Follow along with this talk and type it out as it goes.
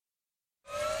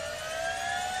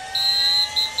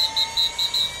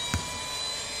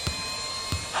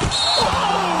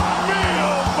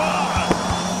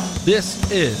This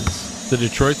is the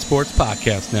Detroit Sports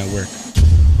Podcast Network.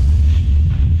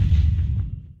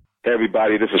 Hey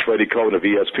everybody, this is Freddie Cohen of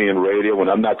ESPN Radio. When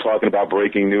I'm not talking about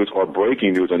breaking news or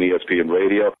breaking news on ESPN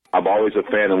Radio, I'm always a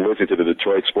fan and listen to the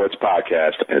Detroit Sports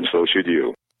Podcast, and so should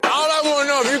you. All I want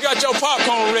to know if you got your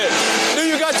popcorn ready. Do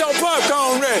you got your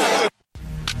popcorn ready?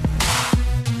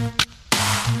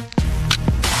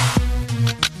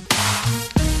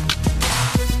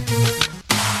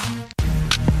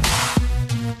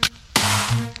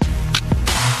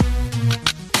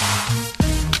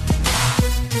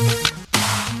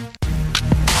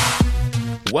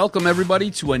 Welcome,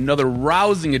 everybody, to another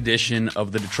rousing edition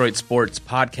of the Detroit Sports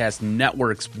Podcast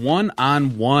Network's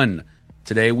One-on-One.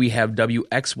 Today, we have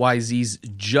WXYZ's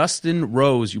Justin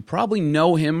Rose. You probably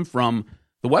know him from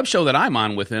the web show that I'm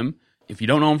on with him. If you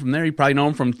don't know him from there, you probably know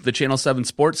him from the Channel 7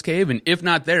 Sports Cave. And if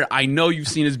not there, I know you've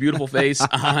seen his beautiful face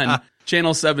on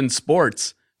Channel 7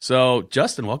 Sports. So,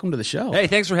 Justin, welcome to the show. Hey,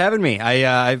 thanks for having me.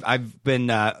 I've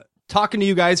been talking to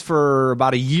you guys for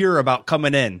about a year about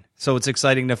coming in. So it's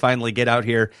exciting to finally get out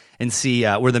here and see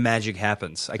where the magic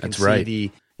happens. I can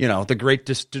see the great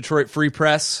Detroit Free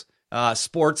Press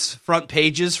sports front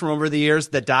pages from over the years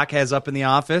that Doc has up in the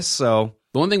office. So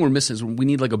the one thing we're missing is we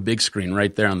need like a big screen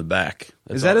right there on the back.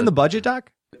 Is that in the budget,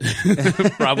 Doc?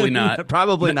 Probably not.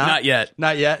 Probably not. Not yet.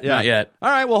 Not yet. Yeah. Not yet.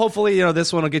 All right. Well, hopefully,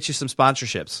 this one will get you some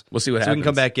sponsorships. We'll see what so happens. We can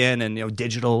come back in and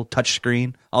digital touch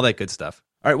screen, all that good stuff.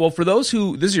 All right, well, for those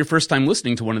who, this is your first time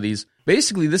listening to one of these,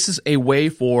 basically this is a way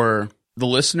for the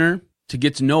listener to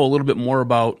get to know a little bit more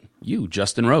about you,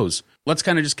 Justin Rose. Let's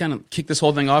kind of kick this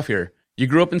whole thing off here. You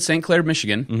grew up in St. Clair,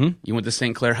 Michigan. Mm-hmm. You went to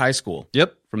St. Clair High School.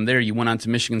 Yep. From there, you went on to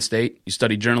Michigan State. You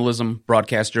studied journalism,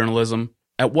 broadcast journalism.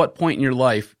 At what point in your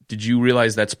life did you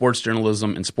realize that sports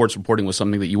journalism and sports reporting was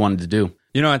something that you wanted to do?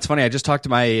 It's funny. I just talked to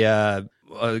my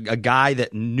a guy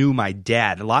that knew my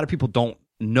dad. A lot of people don't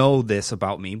know this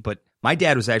about me, but my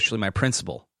dad was actually my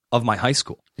principal of my high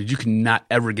school. You cannot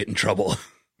ever get in trouble.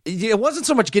 It wasn't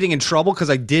so much getting in trouble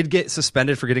because I did get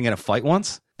suspended for getting in a fight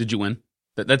once. Did you win?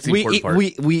 That's the important part.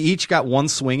 We each got one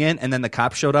swing in, and then the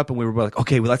cops showed up, and we were like,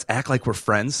 okay, well, let's act like we're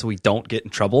friends so we don't get in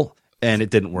trouble. And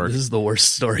it didn't work. This is the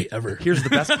worst story ever. Here's the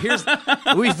best.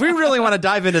 If we really want to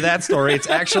dive into that story, it's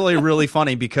actually really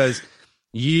funny because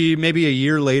maybe a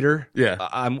year later,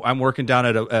 I'm working down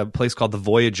at a place called the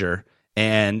Voyager,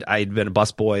 and I'd been a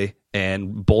busboy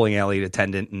and bowling alley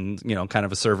attendant and, kind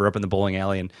of a server up in the bowling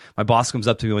alley. And my boss comes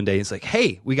up to me one day and he's like,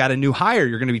 hey, we got a new hire.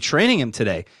 You're going to be training him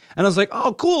today. And I was like,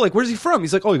 oh, cool. Like, where's he from?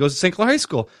 He's like, oh, he goes to St. Clair High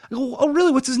School. I go, oh,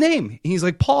 really? What's his name? And he's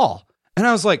like, Paul. And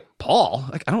I was like, Paul?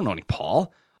 Like, I don't know any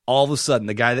Paul. All of a sudden,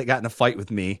 the guy that got in a fight with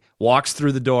me walks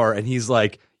through the door and he's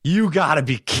like, you gotta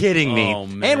be kidding me. Oh,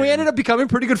 man. And we ended up becoming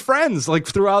pretty good friends, like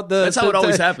throughout the... That's how it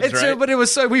always happens, right? But it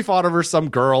was we fought over some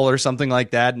girl or something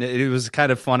like that, and it was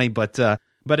kind of funny, but it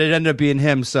ended up being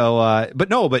him, so...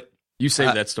 But you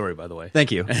saved that story, by the way.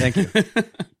 Thank you.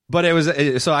 But it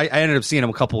was... So I ended up seeing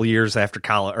him a couple of years after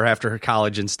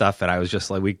college and stuff, and I was just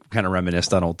like, we kind of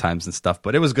reminisced on old times and stuff,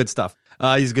 but it was good stuff.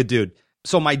 He's a good dude.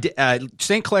 So my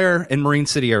St. Clair and Marine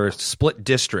City are a split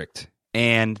district,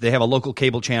 and they have a local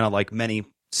cable channel like many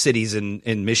cities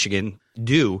in Michigan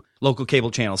do. Local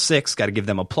cable channel 6, got to give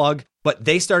them a plug. But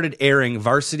they started airing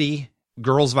varsity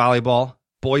girls volleyball,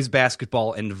 boys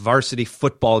basketball, and varsity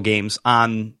football games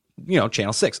on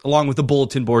channel 6, along with the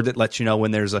bulletin board that lets you know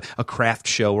when there's a craft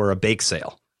show or a bake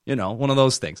sale. One of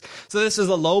those things. So this is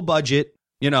a low budget,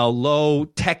 low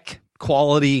tech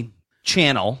quality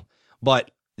channel,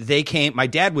 but my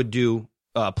dad would do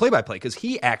play-by-play because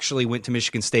he actually went to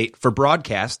Michigan State for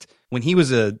broadcast when he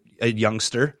was a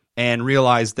youngster and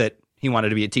realized that he wanted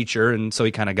to be a teacher, and so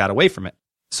he kind of got away from it.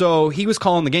 So he was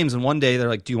calling the games, and one day they're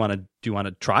like, do you want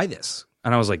to try this?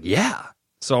 And I was like, yeah.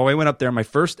 So I went up there. My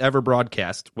first ever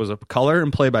broadcast was a color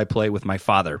and play-by-play with my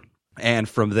father. And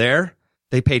from there,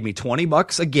 they paid me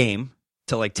 $20 a game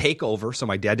to take over, so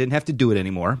my dad didn't have to do it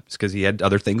anymore because he had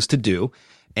other things to do.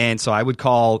 And so I would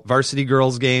call varsity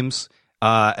girls games.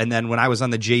 And then when I was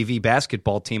on the JV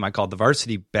basketball team, I called the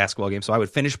varsity basketball game. So I would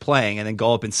finish playing and then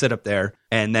go up and sit up there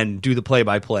and then do the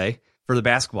play-by-play for the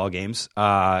basketball games.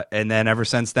 And then ever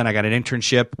since then, I got an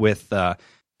internship with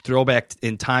throwback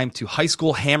in time to High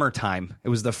School Hammer Time. It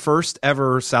was the first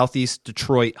ever Southeast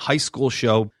Detroit high school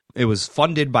show. It was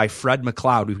funded by Fred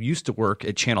McLeod, who used to work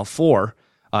at Channel 4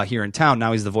 here in town.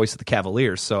 Now he's the voice of the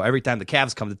Cavaliers. So every time the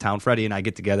Cavs come to town, Freddie and I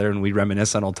get together and we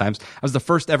reminisce on old times. I was the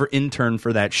first ever intern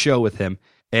for that show with him.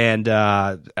 And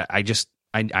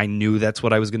I knew that's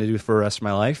what I was going to do for the rest of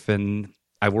my life. And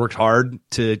I worked hard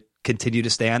to continue to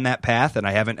stay on that path, and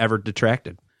I haven't ever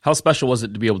detracted. How special was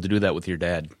it to be able to do that with your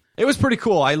dad? It was pretty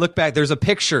cool. I look back, there's a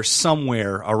picture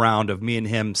somewhere around of me and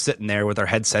him sitting there with our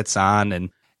headsets on,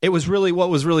 and it was really, what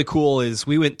was really cool is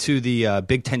we went to the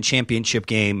Big Ten championship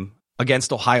game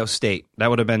against Ohio State.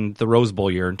 That would have been the Rose Bowl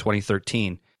year in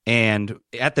 2013. And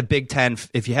at the Big Ten,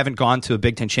 if you haven't gone to a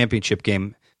Big Ten championship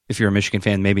game, if you're a Michigan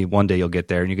fan, maybe one day you'll get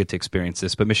there and you get to experience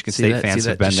this. But Michigan State fans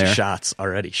have been there. Shots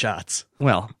already, shots.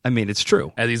 Well, I mean, it's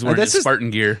true. As he's wearing his Spartan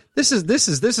gear. This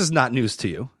is not news to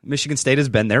you. Michigan State has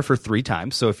been there for 3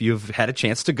 times. So if you've had a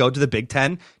chance to go to the Big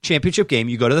Ten championship game,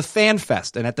 you go to the Fan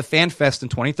Fest. And at the Fan Fest in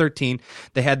 2013,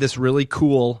 they had this really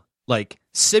cool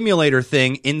simulator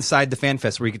thing inside the Fan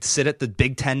Fest where you could sit at the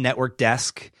Big Ten network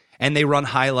desk. And they run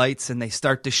highlights, and they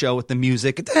start the show with the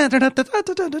music, and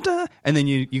then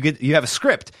you have a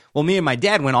script. Well, me and my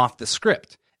dad went off the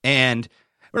script, and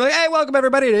we're like, "Hey, welcome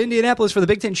everybody to Indianapolis for the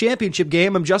Big Ten championship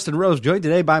game. I'm Justin Rose, joined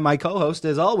today by my co-host,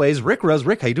 as always, Rick Rose.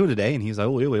 Rick, how you doing today?" And he's like,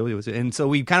 and so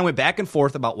we kind of went back and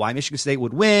forth about why Michigan State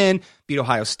would win, beat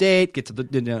Ohio State, get to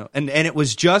the, and it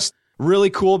was just really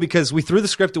cool because we threw the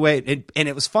script away, and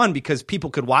it was fun because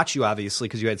people could watch you, obviously,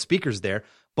 because you had speakers there,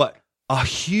 but a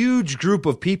huge group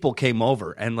of people came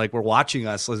over and were watching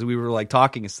us as we were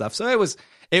talking and stuff. So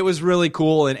it was really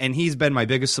cool. And he's been my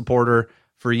biggest supporter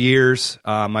for years.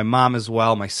 My mom as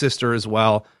well, my sister as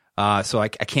well. So I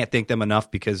can't thank them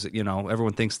enough because,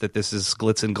 everyone thinks that this is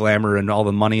glitz and glamour and all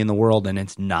the money in the world, and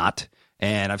it's not.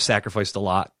 And I've sacrificed a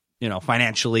lot,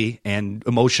 financially and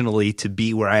emotionally to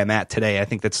be where I am at today. I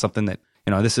think that's something that,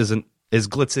 this isn't as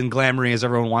glitz and glamoury as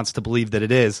everyone wants to believe that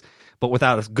it is. But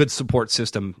without a good support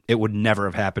system, it would never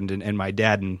have happened. And my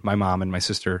dad and my mom and my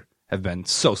sister have been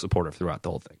so supportive throughout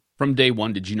the whole thing. From day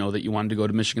one, did you know that you wanted to go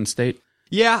to Michigan State?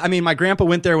 Yeah, I mean, my grandpa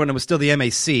went there when it was still the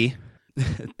MAC,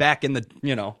 back in the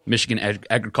Michigan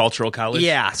Agricultural College.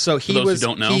 Yeah, so he For those was who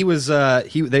don't know. he was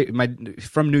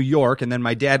from New York, and then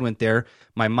my dad went there.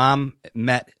 My mom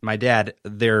met my dad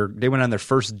there. They went on their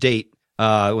first date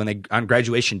on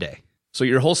graduation day. So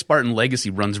your whole Spartan legacy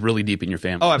runs really deep in your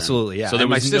family. Oh, absolutely, yeah. So there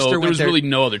was really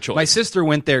no other choice. My sister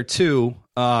went there too,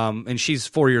 and she's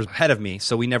 4 years ahead of me,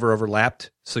 so we never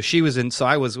overlapped. So she was in. So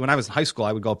when I was in high school,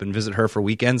 I would go up and visit her for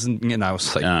weekends, and I was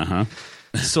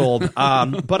sold.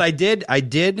 But I did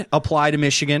apply to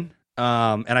Michigan,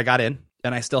 and I got in,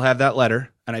 and I still have that letter,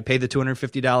 and I paid the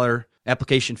 $250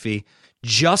 application fee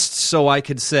just so I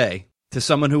could say to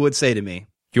someone who would say to me,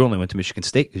 "You only went to Michigan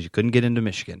State because you couldn't get into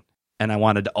Michigan." And I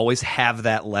wanted to always have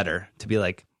that letter to be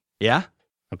like, yeah,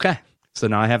 okay. So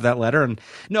now I have that letter, and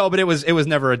no, but it was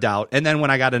never a doubt. And then when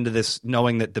I got into this,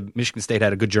 knowing that the Michigan State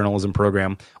had a good journalism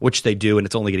program, which they do, and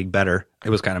it's only getting better,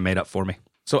 it was kind of made up for me.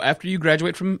 So after you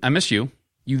graduate from MSU,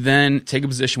 you then take a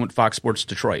position with Fox Sports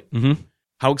Detroit. Mm-hmm.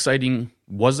 How exciting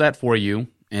was that for you,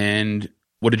 and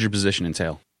what did your position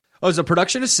entail? I was a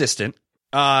production assistant.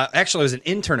 Actually, I was an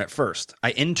intern at first.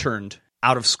 I interned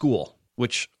out of school,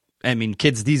 which, I mean,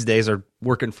 kids these days are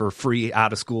working for free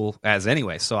out of school as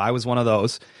anyway. So I was one of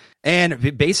those.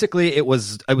 And basically it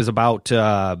was about,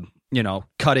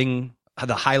 cutting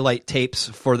the highlight tapes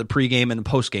for the pregame and the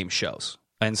postgame shows.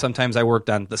 And sometimes I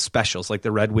worked on the specials like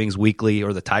the Red Wings Weekly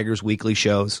or the Tigers Weekly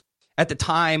shows. At the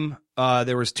time,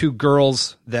 there was 2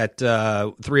 girls that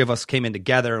 3 of us came in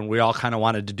together, and we all kind of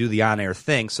wanted to do the on-air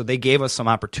thing. So they gave us some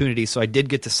opportunities. So I did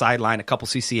get to sideline a couple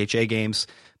CCHA games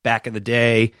back in the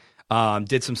day.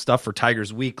 Did some stuff for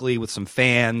Tigers Weekly with some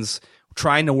fans,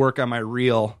 trying to work on my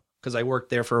reel because I worked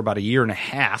there for about a year and a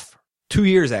half, 2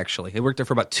 years actually. I worked there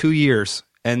for about 2 years,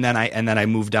 and then I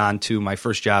moved on to my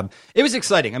first job. It was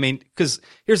exciting. I mean, because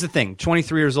here's the thing: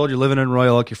 23 years old, you're living in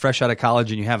Royal Oak, you're fresh out of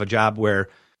college, and you have a job where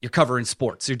you're covering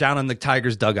sports. You're down in the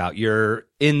Tigers dugout. You're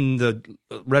in the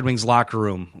Red Wings locker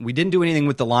room. We didn't do anything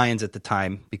with the Lions at the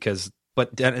time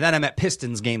But then I'm at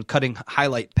Pistons game cutting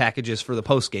highlight packages for the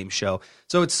post-game show.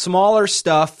 So it's smaller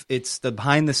stuff. It's the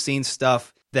behind-the-scenes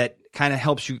stuff that kind of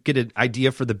helps you get an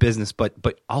idea for the business, but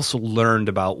also learned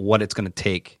about what it's going to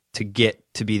take to get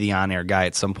to be the on-air guy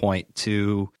at some point,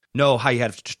 to know how you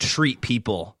have to treat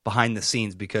people behind the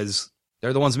scenes, because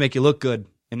they're the ones that make you look good.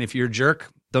 And if you're a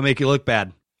jerk, they'll make you look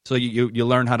bad. So you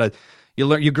learn how to...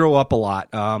 You grow up a lot.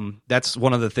 That's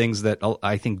one of the things that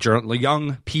I think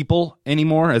young people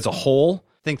anymore as a whole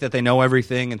think that they know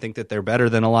everything and think that they're better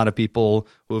than a lot of people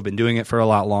who have been doing it for a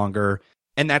lot longer.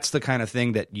 And that's the kind of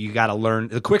thing that you got to learn.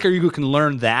 The quicker you can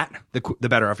learn that, the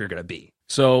better off you're going to be.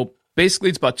 So basically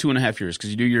it's about 2.5 years because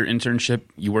you do your internship.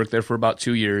 You work there for about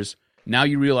 2 years. Now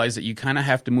you realize that you kind of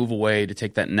have to move away to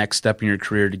take that next step in your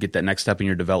career, to get that next step in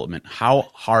your development. How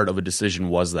hard of a decision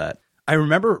was that? I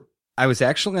remember I was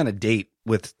actually on a date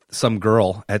with some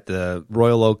girl at the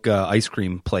Royal Oak ice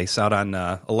cream place out on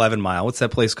 11 Mile. What's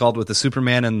that place called with the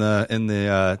Superman in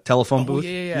the telephone booth?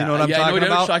 Yeah. You know what I'm talking I know what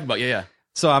about? you're talking about. Yeah.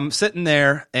 So I'm sitting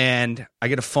there and I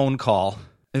get a phone call.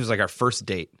 It was like our first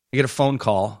date. I get a phone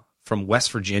call from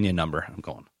West Virginia number. I'm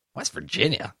going, West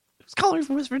Virginia? Who's calling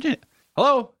from West Virginia?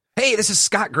 Hello? Hey, this is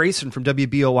Scott Grayson from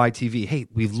WBOY TV. Hey,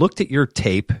 we've looked at your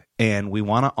tape and we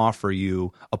want to offer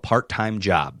you a part-time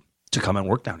job to come and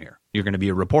work down here. You're going to be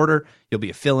a reporter. You'll be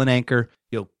a fill-in anchor.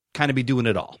 You'll kind of be doing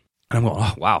it all. And I'm going,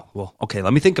 oh, wow. Well, okay,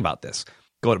 let me think about this.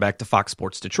 Go back to Fox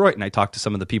Sports Detroit, and I talked to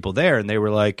some of the people there, and they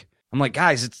were like, I'm like,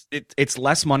 guys, it's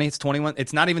less money. It's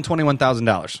not even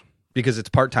 $21,000 because it's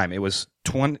part-time. It was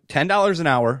 $10 an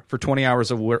hour for 20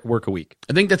 hours of work a week.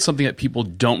 I think that's something that people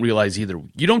don't realize either.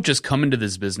 You don't just come into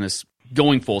this business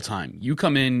going full-time. You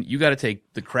come in, you got to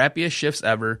take the crappiest shifts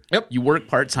ever. Yep. You work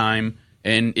part-time.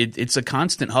 And it's a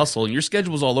constant hustle, and your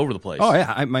schedule's all over the place. Oh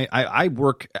yeah,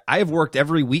 I have worked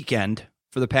every weekend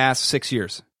for the past 6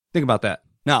 years. Think about that.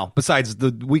 Now, besides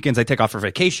the weekends I take off for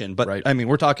vacation, but right. I mean,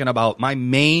 we're talking about my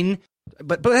main.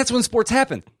 But that's when sports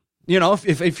happen. You know,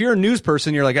 if you're a news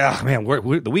person, you're like, oh man,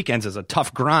 the weekends is a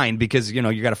tough grind because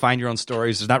you got to find your own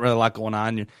stories. There's not really a lot going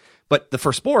on. But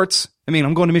for sports, I mean,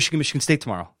 I'm going to Michigan State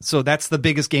tomorrow. So that's the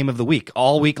biggest game of the week.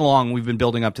 All week long, we've been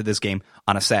building up to this game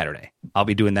on a Saturday. I'll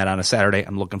be doing that on a Saturday.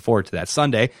 I'm looking forward to that.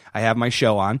 Sunday, I have my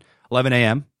show on, 11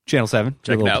 a.m., Channel 7.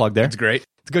 Check a little it out. Plug there. It's great.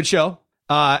 It's a good show.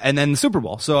 And then the Super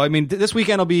Bowl. So, I mean, this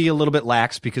weekend will be a little bit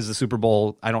lax because the Super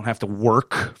Bowl, I don't have to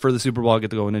work for the Super Bowl. I get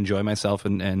to go and enjoy myself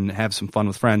and have some fun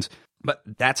with friends. But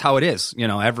that's how it is.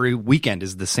 Every weekend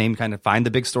is the same kind of find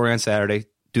the big story on Saturday,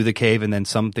 do the cave, and then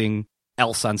something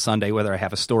else on Sunday, whether I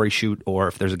have a story shoot or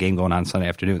if there's a game going on Sunday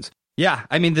afternoons. Yeah,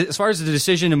 I mean, as far as the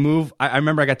decision to move, I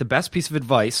remember I got the best piece of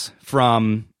advice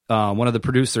from one of the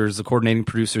producers, the coordinating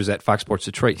producers at Fox Sports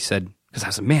Detroit. He said, because I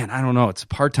said, man, I don't know, it's a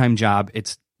part-time job.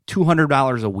 It's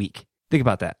 $200 a week. Think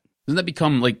about that. Doesn't that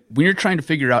become like when you're trying to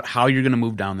figure out how you're going to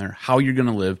move down there, how you're going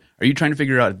to live? Are you trying to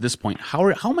figure out at this point how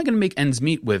am I going to make ends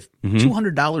meet with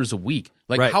 $200 a week?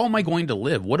 Like, right. How am I going to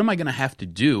live? What am I going to have to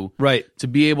do to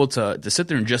be able to sit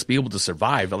there and just be able to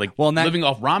survive? Like, living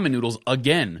off ramen noodles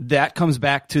again. That comes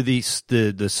back to the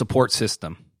support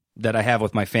system that I have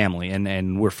with my family,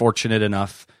 and we're fortunate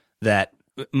enough that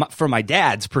from my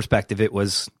dad's perspective,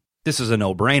 this is a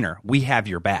no-brainer. We have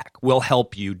your back. We'll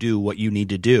help you do what you need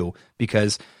to do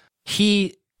because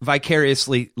he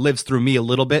vicariously lives through me a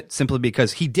little bit simply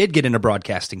because he did get into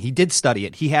broadcasting. He did study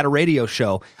it. He had a radio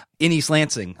show in East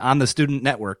Lansing on the student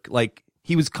network. Like,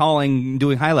 he was calling,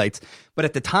 doing highlights. But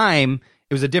at the time,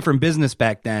 it was a different business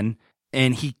back then,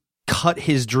 and he cut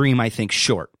his dream, I think,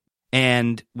 short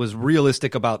and was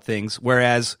realistic about things,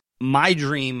 whereas my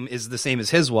dream is the same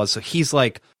as his was. So he's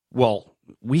like, well,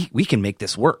 we can make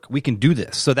this work. We can do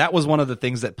this. So that was one of the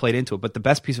things that played into it. But the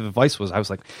best piece of advice was, I was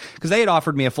like, because they had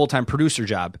offered me a full-time producer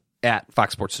job at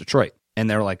Fox Sports Detroit. And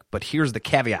they were like, but here's the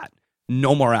caveat.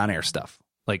 No more on-air stuff.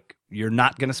 Like, you're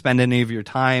not going to spend any of your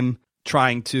time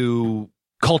trying to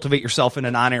cultivate yourself in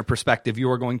an on-air perspective.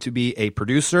 You are going to be a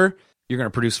producer. You're going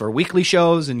to produce for weekly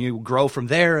shows, and you grow from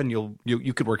there, and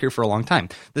you could work here for a long time.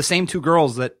 The same two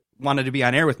girls that wanted to be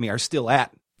on air with me are still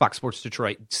at Fox Sports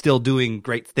Detroit, still doing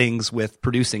great things with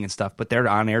producing and stuff, but their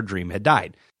on-air dream had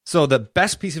died. So the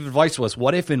best piece of advice was,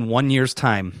 what if in 1 year's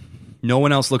time, no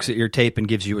one else looks at your tape and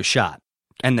gives you a shot,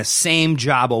 and the same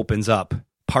job opens up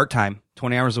part-time,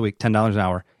 20 hours a week, $10 an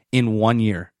hour, in 1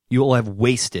 year? You will have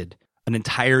wasted an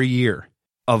entire year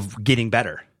of getting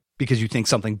better because you think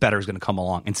something better is going to come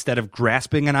along. Instead of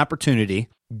grasping an opportunity,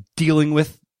 dealing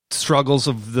with struggles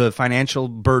of the financial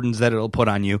burdens that it'll put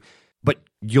on you, but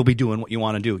you'll be doing what you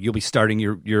want to do. You'll be starting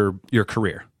your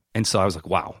career. And so I was like,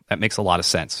 wow, that makes a lot of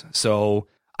sense. So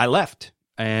I left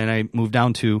and I moved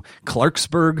down to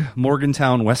Clarksburg,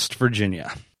 Morgantown, West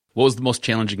Virginia. What was the most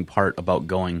challenging part about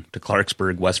going to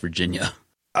Clarksburg, West Virginia?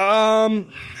 I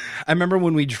remember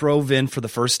when we drove in for the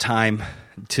first time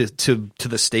to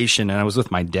the station, and I was with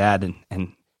my dad,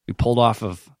 and we pulled off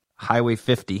of Highway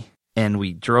 50. And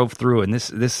we drove through, and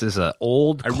this is an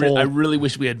old, cold... I really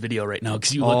wish we had video right now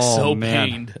because you look so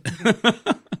pained.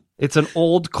 It's an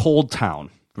old, cold town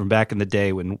from back in the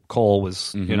day when coal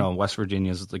was, West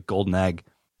Virginia's like golden egg.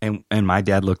 And my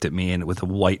dad looked at me and with a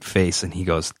white face, and he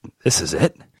goes, "This is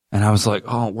it?" And I was like,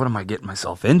 "Oh, what am I getting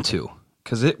myself into?"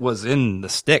 Because it was in the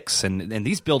sticks, and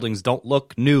these buildings don't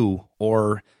look new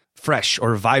or fresh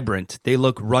or vibrant. They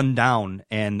look run down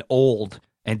and old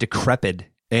and decrepit,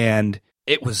 and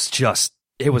it was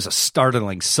a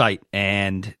startling sight.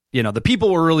 And, the people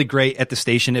were really great at the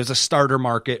station. It was a starter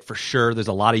market for sure. There's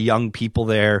a lot of young people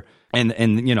there.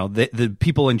 And you know, the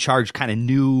people in charge kind of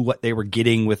knew what they were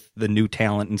getting with the new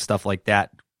talent and stuff like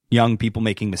that. Young people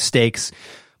making mistakes.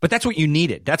 But that's what you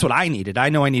needed. That's what I needed. I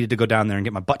know I needed to go down there and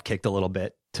get my butt kicked a little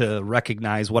bit to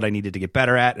recognize what I needed to get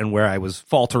better at and where I was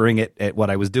faltering at what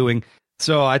I was doing.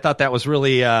 So I thought that was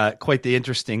really quite the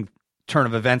interesting turn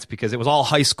of events, because it was all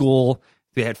high school.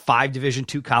 They had 5 Division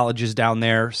II colleges down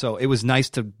there. So it was nice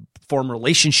to form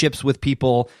relationships with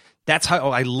people. That's how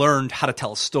I learned how to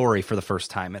tell a story for the first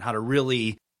time and how to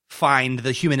really find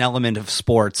the human element of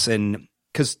sports. And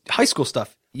because high school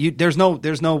stuff, there's no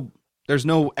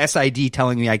SID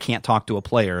telling me I can't talk to a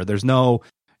player. There's no,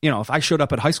 if I showed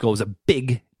up at high school, it was a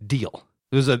big deal.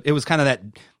 It was kind of that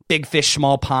big fish,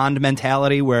 small pond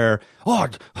mentality where,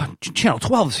 Channel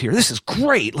 12 is here. This is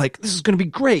great. Like, this is going to be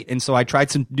great. And so I tried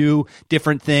some new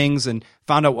different things and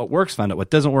found out what works, found out what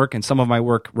doesn't work. And some of my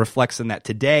work reflects in that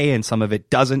today, and some of it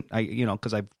doesn't,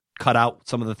 because I've cut out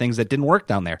some of the things that didn't work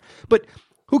down there. But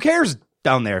who cares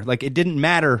down there? Like, it didn't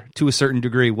matter to a certain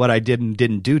degree what I did and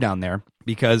didn't do down there,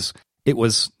 because it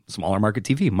was smaller market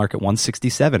TV, market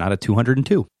 167 out of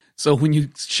 202. So when you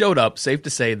showed up, safe to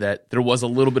say that there was a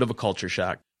little bit of a culture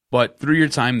shock. But through your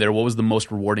time there, what was the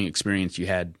most rewarding experience you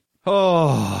had?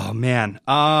 Oh, man.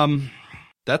 I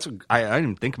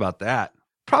didn't think about that.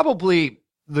 Probably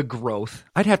the growth.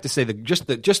 I'd have to say just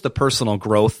the personal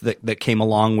growth that came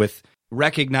along with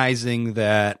recognizing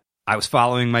that I was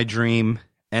following my dream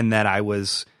and that it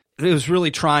was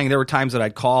really trying. There were times that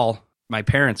I'd call my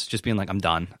parents just being like, I'm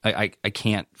done. I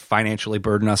can't financially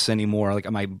burden us anymore. Like,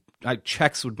 my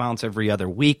checks would bounce every other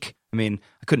week. I mean,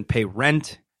 I couldn't pay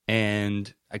rent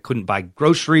and I couldn't buy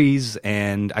groceries,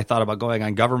 and I thought about going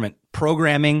on government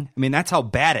programming. I mean, that's how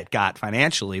bad it got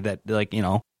financially, that, like,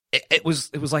 it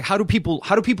was like, how do people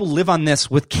live on this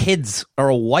with kids or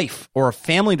a wife or a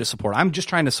family to support? I'm just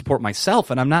trying to support myself,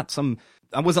 and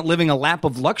I wasn't living a lap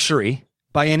of luxury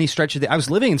by any stretch of I was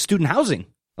living in student housing.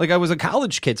 Like, I was a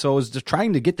college kid, so I was just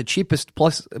trying to get the cheapest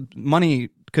plus money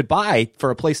could buy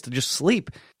for a place to just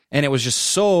sleep. And it was just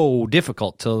so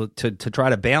difficult to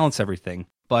try to balance everything.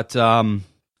 But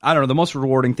I don't know, the most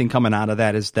rewarding thing coming out of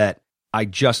that is that I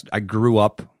grew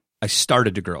up. I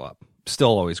started to grow up, still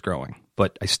always growing,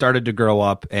 but I started to grow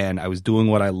up and I was doing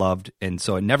what I loved. And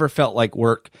so it never felt like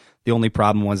work. The only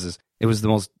problem was it was the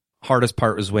most hardest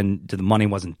part was when the money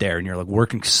wasn't there and you're like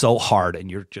working so hard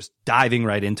and you're just diving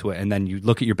right into it. And then you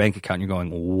look at your bank account and you're going,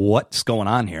 what's going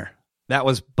on here? That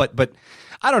was, but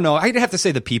I don't know. I'd have to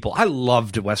say the people. I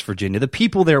loved West Virginia. The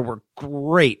people there were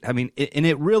great. I mean, and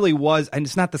it really was, and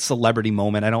it's not the celebrity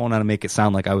moment. I don't want to make it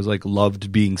sound like I was like loved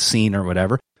being seen or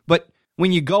whatever. But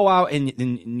when you go out and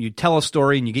you tell a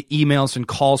story and you get emails and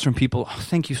calls from people,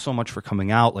 thank you so much for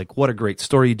coming out. Like, what a great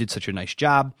story. You did such a nice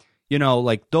job.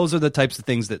 Like, those are the types of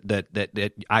things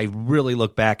that I really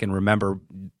look back and remember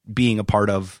being a part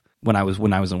of when I was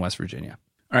in West Virginia.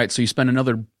 All right, so you spent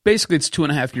basically it's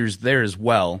 2.5 years there as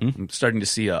well. Mm-hmm. I'm starting to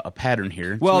see a pattern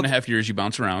here. Well, 2.5 years you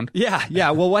bounce around.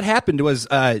 Yeah. Well, what happened was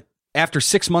after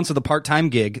 6 months of the part-time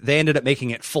gig, they ended up making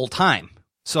it full-time.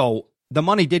 So the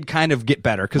money did kind of get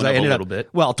better because I ended up a little bit.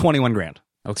 Well, $21,000.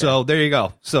 Okay. So there you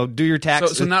go. So do your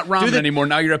taxes. So not ramen anymore.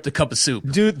 Now you're up to cup of soup.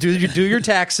 Do your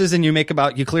taxes and you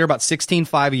clear about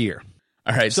 $16,500 a year.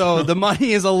 All right. So the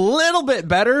money is a little bit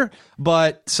better,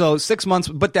 but so 6 months,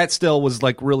 but that still was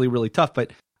like really, really tough.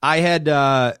 But I had,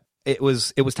 it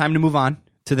was time to move on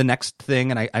to the next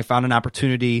thing. And I found an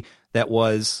opportunity that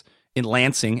was in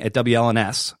Lansing at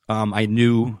WLNS. I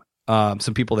knew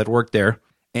some people that worked there,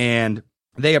 and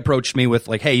they approached me with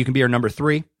like, hey, you can be our number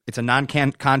 3. It's a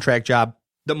non-contract job.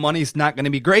 The money's not going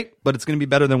to be great, but it's going to be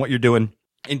better than what you're doing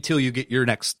until you get your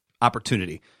next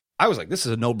opportunity. I was like, this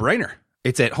is a no-brainer.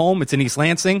 It's at home. It's in East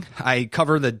Lansing. I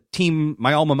cover the team,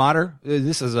 my alma mater.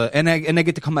 And I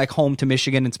get to come back home to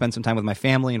Michigan and spend some time with my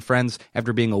family and friends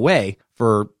after being away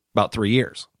for about 3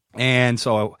 years. And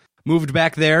so I moved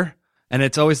back there. And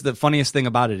it's always the funniest thing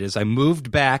about it is I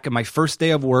moved back and my first day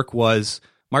of work was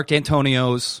Mark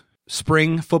D'Antonio's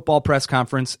spring football press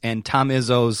conference and Tom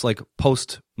Izzo's like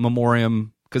post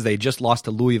memoriam, because they just lost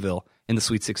to Louisville in the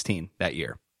Sweet 16 that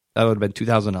year. That would have been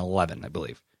 2011, I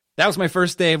believe. That was my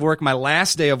first day of work. My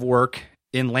last day of work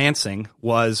in Lansing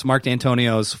was Mark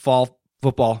D'Antonio's fall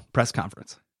football press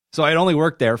conference. So I'd only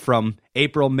worked there from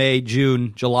April, May,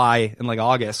 June, July, and like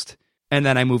August. And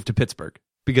then I moved to Pittsburgh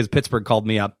because Pittsburgh called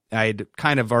me up. I'd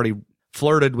kind of already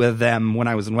flirted with them when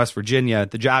I was in West Virginia.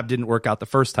 The job didn't work out the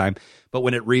first time, but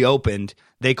when it reopened,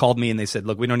 they called me and they said,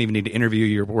 look, we don't even need to interview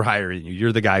you. We're hiring you.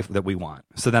 You're the guy that we want.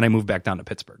 So then I moved back down to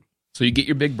Pittsburgh. So you get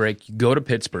your big break, you go to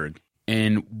Pittsburgh.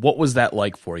 And what was that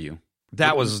like for you?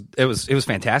 It was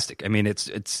fantastic. I mean,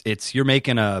 it's you're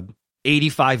making a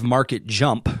 85 market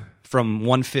jump from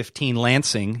 115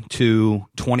 Lansing to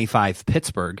 25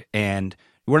 Pittsburgh. And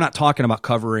we're not talking about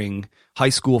covering high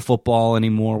school football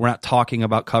anymore. We're not talking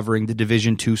about covering the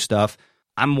Division II stuff.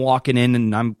 I'm walking in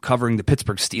and I'm covering the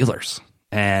Pittsburgh Steelers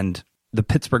and the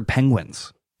Pittsburgh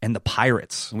Penguins and the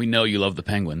Pirates. We know you love the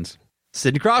Penguins.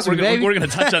 Sidney Crosby, baby. We're going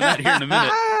to touch on that here in a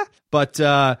minute. But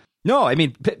no, I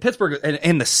mean, Pittsburgh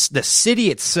and the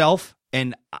city itself,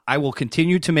 and I will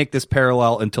continue to make this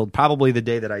parallel until probably the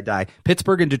day that I die.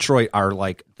 Pittsburgh and Detroit are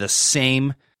like the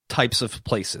same types of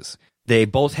places. They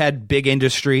both had big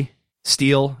industry,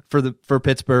 steel for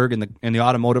Pittsburgh and the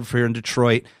automotive here in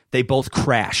Detroit. They both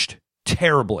crashed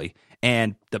terribly.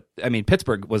 And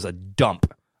Pittsburgh was a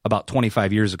dump about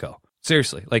 25 years ago.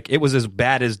 Seriously, like it was as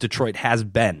bad as Detroit has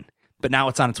been. But now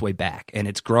it's on its way back, and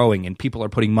it's growing, and people are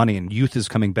putting money, and youth is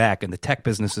coming back, and the tech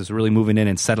business is really moving in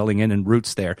and settling in and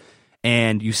roots there.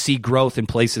 And you see growth in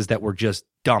places that were just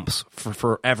dumps for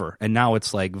forever, and now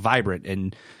it's like vibrant.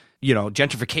 And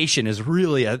gentrification is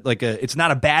really it's not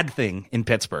a bad thing in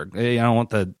Pittsburgh.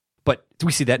 But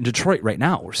we see that in Detroit right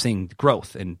now. We're seeing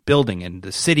growth and building, and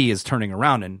the city is turning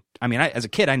around. And I mean, as a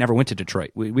kid, I never went to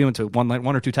Detroit. We went to one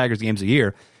or two Tigers games a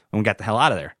year, and we got the hell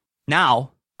out of there.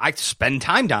 Now I spend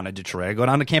time down in Detroit. I go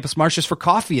down to Campus Martius for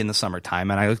coffee in the summertime,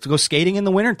 and I like to go skating in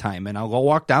the wintertime, and I'll go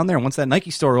walk down there. And once that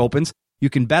Nike store opens, you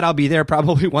can bet I'll be there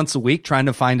probably once a week trying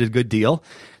to find a good deal.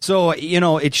 So,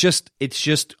 it's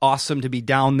just awesome to be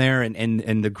down there,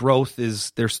 and the growth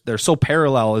is, they're so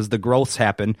parallel as the growths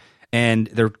happen, and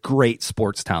they're great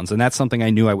sports towns. And that's something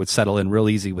I knew I would settle in real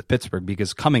easy with Pittsburgh,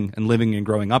 because coming and living and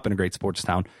growing up in a great sports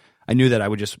town, I knew that I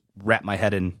would just wrap my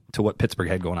head into what Pittsburgh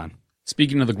had going on.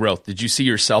 Speaking of the growth, did you see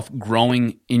yourself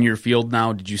growing in your field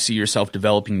now? Did you see yourself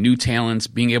developing new talents,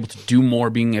 being able to do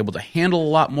more, being able to handle a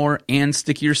lot more and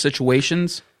stickier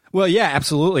situations? Well, yeah,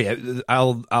 absolutely.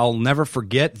 I'll never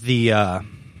forget the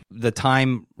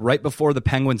time right before the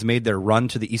Penguins made their run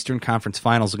to the Eastern Conference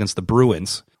Finals against the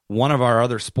Bruins. One of our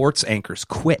other sports anchors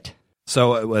quit.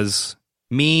 So it was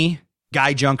me,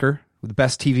 Guy Junker, the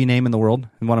best TV name in the world,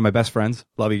 and one of my best friends,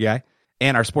 love you, Guy,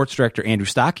 and our sports director, Andrew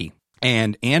Stockey.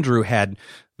 And Andrew had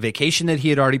vacation that he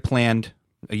had already planned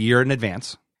a year in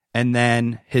advance, and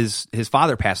then his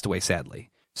father passed away, sadly.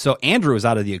 So Andrew was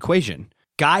out of the equation.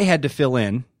 Guy had to fill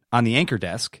in on the anchor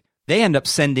desk. They end up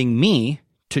sending me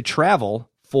to travel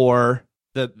for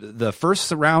the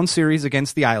first round series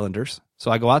against the Islanders.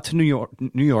 So I go out to New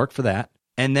York for that,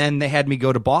 and then they had me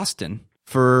go to Boston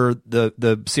for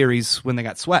the series when they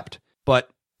got swept.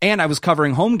 And I was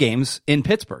covering home games in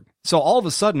Pittsburgh. So all of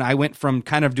a sudden, I went from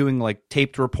kind of doing like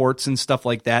taped reports and stuff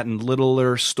like that and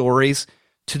littler stories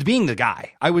to being the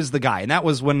guy. I was the guy. And that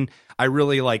was when I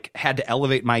really had to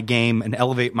elevate my game and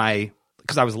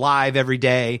because I was live every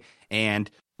day. And,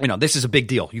 this is a big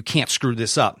deal. You can't screw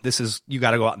this up. You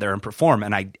got to go out there and perform.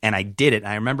 And I did it. And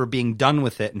I remember being done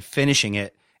with it and finishing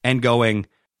it and going,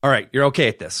 all right, you're okay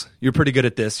at this. You're pretty good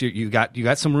at this. You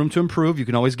got some room to improve. You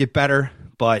can always get better.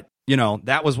 But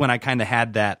that was when I kind of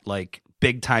had that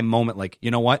big time moment. You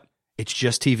know what? It's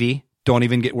just TV. Don't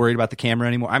even get worried about the camera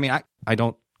anymore. I mean, I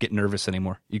don't get nervous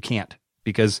anymore. You can't,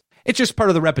 because it's just part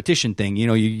of the repetition thing.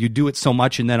 You do it so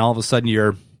much, and then all of a sudden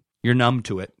you're numb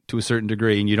to it to a certain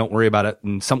degree, and you don't worry about it.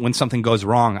 And when something goes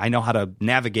wrong, I know how to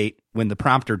navigate when the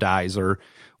prompter dies or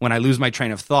when I lose my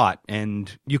train of thought.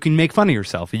 And you can make fun of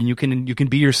yourself, and you can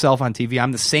be yourself on TV.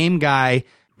 I'm the same guy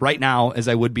right now as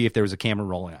I would be if there was a camera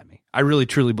rolling on me. I really,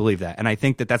 truly believe that. And I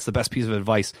think that that's the best piece of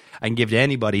advice I can give to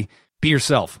anybody. Be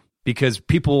yourself, because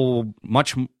people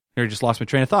I just lost my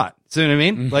train of thought. See what I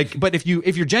mean? But if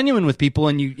you're genuine with people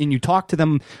and you talk to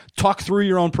them, talk through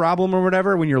your own problem or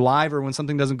whatever, when you're live or when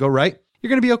something doesn't go right, you're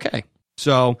going to be okay.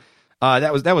 So,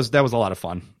 that was a lot of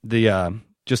fun.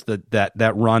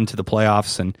 That run to the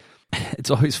playoffs. And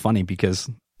it's always funny because,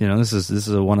 this is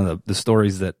one of the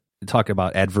stories that talk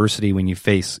about adversity when you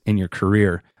face in your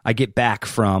career. I get back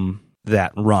from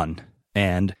that run,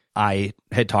 and I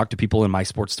had talked to people in my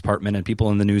sports department and people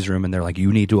in the newsroom, and they're like,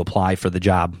 you need to apply for the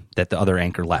job that the other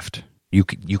anchor left. You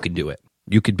can do it.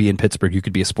 You could be in Pittsburgh. You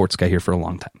could be a sports guy here for a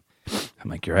long time. I'm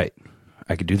like, you're right.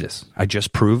 I could do this. I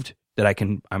just proved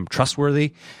that I'm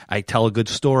trustworthy. I tell a good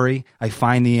story. I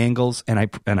find the angles, and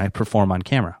I perform on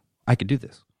camera. I could do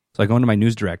this. So I go into my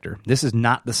news director. This is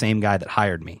not the same guy that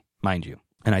hired me, mind you.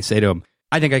 And I say to him,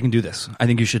 I think I can do this. I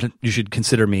think you should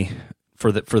consider me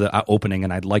for the opening,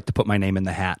 and I'd like to put my name in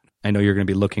the hat. I know you're going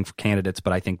to be looking for candidates,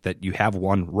 but I think that you have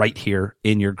one right here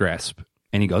in your grasp.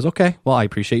 And he goes, okay, well, I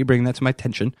appreciate you bringing that to my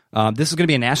attention. This is going to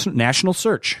be a national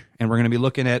search, and we're going to be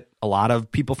looking at a lot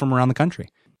of people from around the country.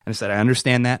 And I said, I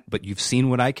understand that, but you've seen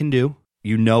what I can do.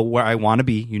 You know where I want to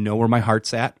be. You know where my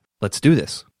heart's at. Let's do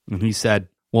this. And he said,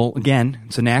 Well, again,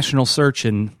 it's a national search,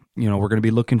 and we're going to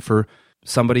be looking for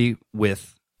somebody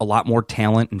with a lot more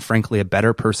talent and, frankly, a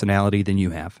better personality than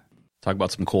you have. Talk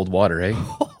about some cold water, eh?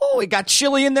 Oh, it got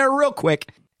chilly in there real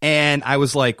quick. And I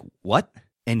was like, what?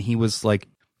 And he was like,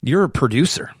 you're a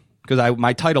producer. Because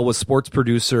my title was sports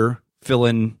producer,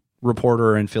 fill-in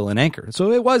reporter, and fill-in anchor.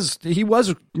 So he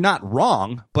was not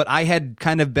wrong, but I had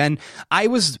kind of I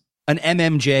was an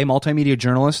MMJ, multimedia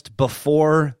journalist,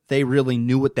 before they really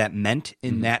knew what that meant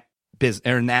in that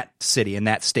business, or in that city, in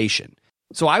that station.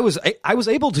 So I was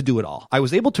able to do it all. I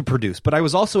was able to produce, but I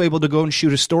was also able to go and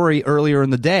shoot a story earlier in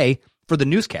the day for the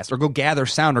newscast, or go gather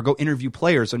sound, or go interview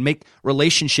players and make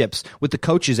relationships with the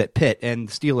coaches at Pitt and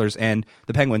the Steelers and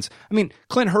the Penguins. I mean,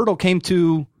 Clint Hurdle came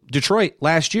to Detroit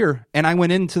last year, and I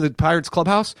went into the Pirates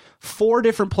clubhouse. 4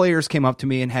 different players came up to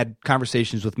me and had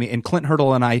conversations with me, and Clint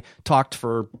Hurdle and I talked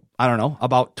for, I don't know,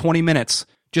 about 20 minutes,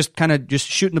 just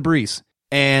shooting the breeze.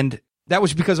 And that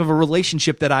was because of a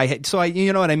relationship that I had. So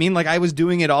you know what I mean? Like, I was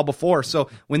doing it all before. So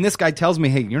when this guy tells me,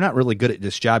 hey, you're not really good at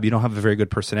this job, you don't have a very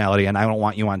good personality, and I don't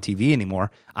want you on TV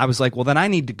anymore, I was like, well, then I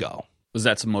need to go. Was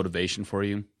that some motivation for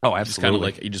you? Oh, absolutely. Just kind of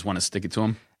like you just want to stick it to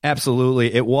him?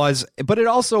 Absolutely. It was, but it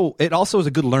also was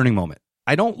a good learning moment.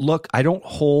 I don't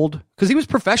hold, because he was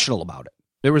professional about it.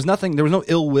 There was no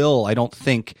ill will, I don't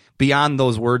think, beyond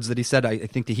those words that he said. I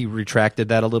think that he retracted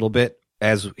that a little bit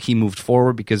as he moved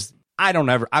forward, because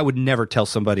I would never tell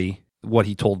somebody what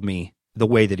he told me the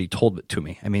way that he told it to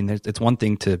me. I mean, it's one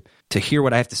thing to hear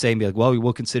what I have to say and be like, well, we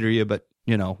will consider you, but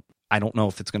I don't know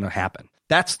if it's going to happen.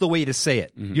 That's the way to say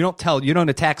it. Mm-hmm. You don't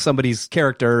attack somebody's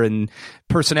character and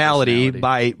personality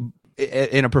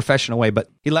in a professional way. But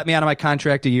he let me out of my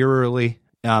contract a year early.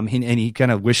 And he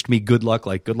kind of wished me good luck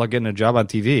getting a job on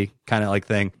TV, kind of like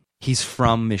thing. He's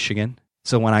from Michigan.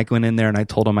 So when I went in there and I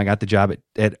told him I got the job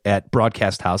at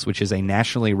Broadcast House, which is a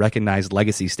nationally recognized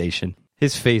legacy station,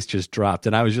 his face just dropped.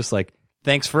 And I was just like,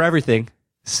 thanks for everything.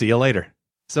 See you later.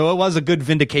 So it was a good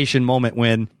vindication moment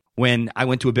when I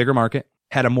went to a bigger market,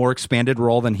 had a more expanded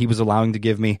role than he was allowing to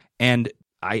give me. And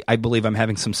I believe I'm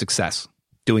having some success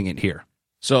doing it here.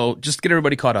 So just to get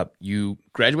everybody caught up, you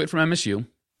graduate from MSU.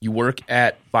 You work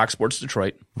at Fox Sports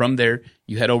Detroit. From there,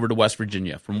 you head over to West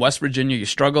Virginia. From West Virginia, you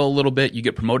struggle a little bit. You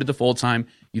get promoted to full-time.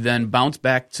 You then bounce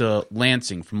back to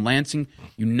Lansing. From Lansing,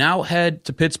 you now head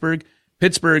to Pittsburgh.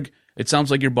 Pittsburgh, it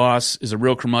sounds like your boss is a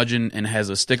real curmudgeon and has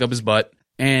a stick up his butt.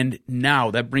 And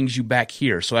now that brings you back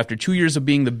here. So after 2 years of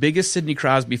being the biggest Sidney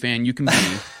Crosby fan you can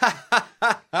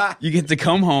be, you get to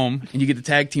come home and you get to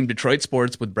tag team Detroit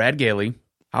Sports with Brad Gailey.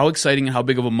 How exciting and how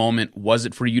big of a moment was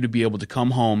it for you to be able to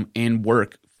come home and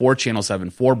work for Channel 7,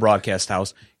 for Broadcast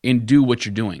House, and do what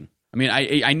you're doing? I mean,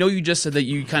 I know you just said that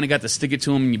you kind of got to stick it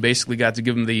to him, and you basically got to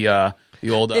give him the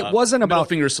old it wasn't about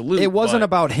finger salute. It wasn't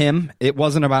about him. It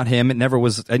wasn't about him. It never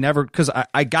was. Because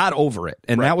I got over it,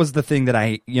 and that was the thing that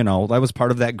that was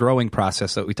part of that growing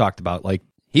process that we talked about. Like,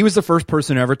 he was the first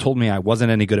person who ever told me I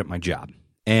wasn't any good at my job,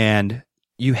 and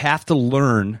you have to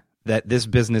learn that this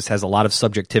business has a lot of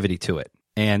subjectivity to it.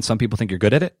 And some people think you're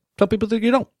good at it. Some people think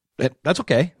you don't. That's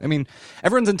okay. I mean,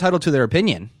 everyone's entitled to their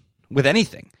opinion with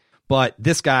anything. But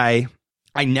this guy,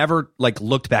 I never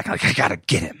looked back like, I got to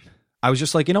get him. I was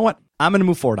just like, you know what? I'm going to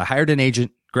move forward. I hired an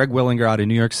agent, Greg Willinger, out in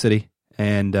New York City.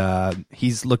 And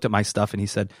he's looked at my stuff and he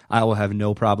said, I will have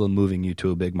no problem moving you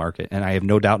to a big market. And I have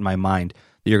no doubt in my mind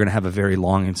that you're going to have a very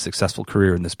long and successful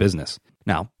career in this business.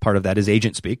 Now, part of that is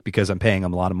agent speak, because I'm paying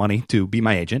him a lot of money to be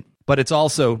my agent. But it's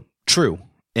also true.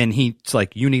 And he's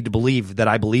like, you need to believe that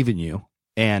I believe in you,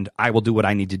 and I will do what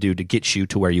I need to do to get you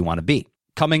to where you want to be.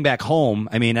 Coming back home,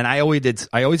 I mean, and I always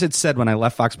had said when I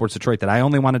left Fox Sports Detroit that I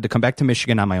only wanted to come back to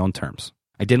Michigan on my own terms.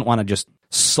 I didn't want to just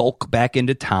sulk back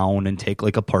into town and take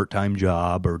a part-time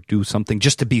job or do something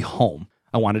just to be home.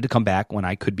 I wanted to come back when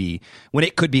it could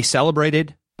be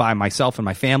celebrated by myself and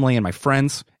my family and my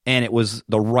friends, and it was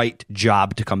the right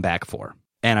job to come back for.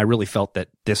 And I really felt that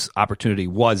this opportunity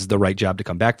was the right job to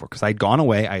come back for, because I'd gone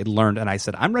away, I had learned, and I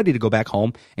said, I'm ready to go back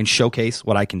home and showcase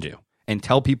what I can do and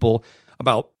tell people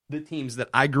about the teams that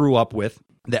I grew up with,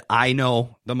 that I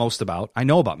know the most about. I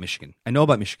know about Michigan. I know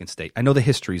about Michigan State. I know the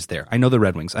histories there. I know the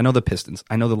Red Wings. I know the Pistons.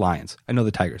 I know the Lions. I know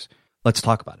the Tigers. Let's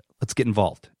talk about it. Let's get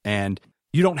involved. And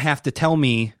you don't have to tell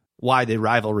me why the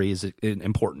rivalry is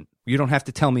important. You don't have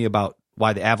to tell me about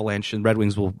why the Avalanche and Red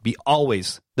Wings will be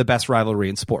always the best rivalry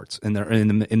in sports in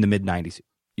the mid-90s.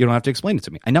 You don't have to explain it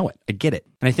to me. I know it. I get it.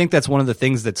 And I think that's one of the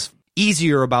things that's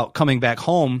easier about coming back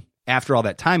home after all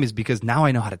that time, is because now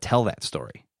I know how to tell that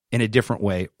story in a different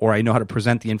way, or I know how to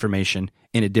present the information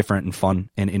in a different and fun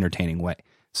and entertaining way.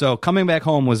 So coming back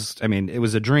home it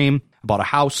was a dream. I bought a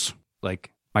house.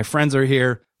 Like, my friends are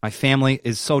here. My family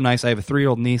is so nice. I have a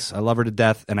 3-year-old niece. I love her to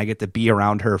death, and I get to be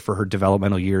around her for her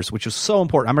developmental years, which is so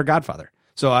important. I'm her godfather.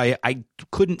 So I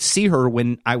couldn't see her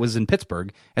when I was in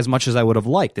Pittsburgh as much as I would have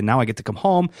liked. And now I get to come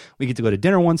home. We get to go to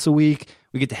dinner once a week.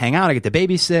 We get to hang out. I get to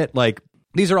babysit. Like,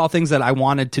 these are all things that I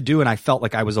wanted to do and I felt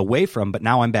like I was away from, but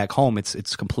now I'm back home.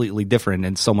 It's completely different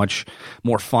and so much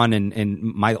more fun. And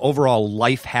my overall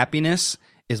life happiness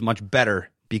is much better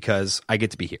because I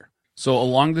get to be here. So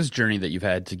along this journey that you've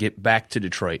had to get back to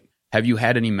Detroit, have you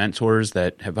had any mentors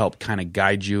that have helped kind of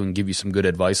guide you and give you some good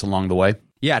advice along the way?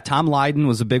 Yeah, Tom Lydon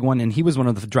was a big one, and he was one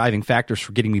of the driving factors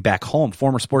for getting me back home,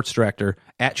 former sports director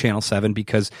at Channel 7,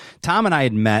 because Tom and I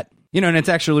had met, and it's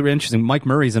actually really interesting. Mike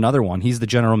Murray's another one. He's the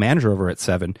general manager over at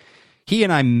 7. He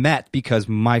and I met because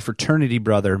my fraternity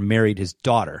brother married his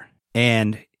daughter,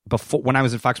 and when I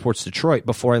was at Fox Sports Detroit,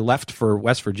 before I left for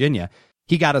West Virginia,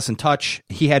 he got us in touch.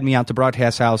 He had me out to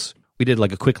Broadcast House. We did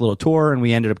like a quick little tour, and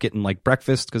we ended up getting like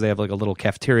breakfast because they have like a little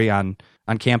cafeteria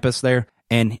on campus there.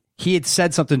 And he had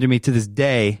said something to me to this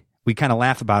day. We kind of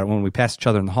laugh about it when we pass each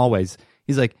other in the hallways.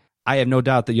 He's like, I have no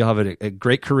doubt that you'll have a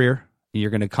great career. You're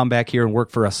going to come back here and work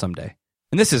for us someday.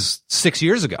 And this is 6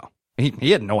 years ago.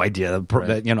 He had no idea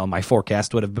that, my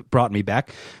forecast would have brought me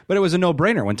back. But it was a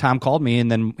no-brainer when Tom called me, and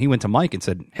then he went to Mike and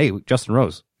said, hey, Justin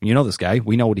Rose, you know this guy.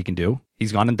 We know what he can do.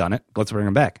 He's gone and done it. Let's bring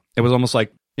him back. It was almost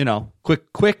like,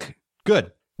 quick,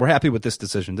 good. We're happy with this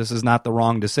decision. This is not the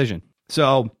wrong decision.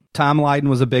 So Tom Lydon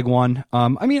was a big one.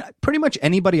 Pretty much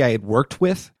anybody I had worked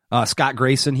with. Scott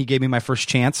Grayson, he gave me my first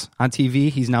chance on TV.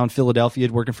 He's now in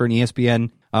Philadelphia working for an ESPN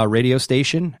radio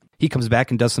station. He comes back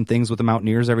and does some things with the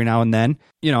Mountaineers every now and then.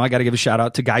 I got to give a shout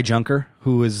out to Guy Junker,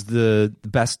 who is the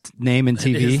best name in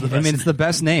TV. It's the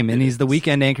best name, and he's the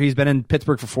weekend anchor. He's been in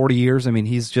Pittsburgh for 40 years.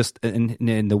 He's just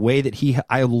in the way that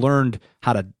I learned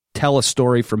how to tell a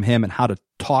story from him and how to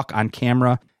talk on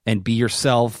camera and be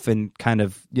yourself and kind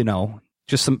of,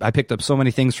 I picked up so many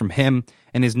things from him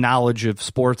and his knowledge of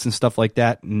sports and stuff like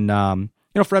that. And,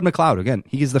 Fred McLeod, again,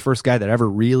 he's the first guy that ever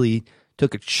really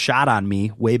took a shot on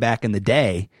me way back in the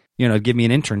day, give me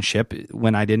an internship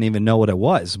when I didn't even know what it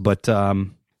was. But,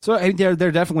 there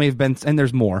definitely have been, and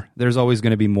there's more. There's always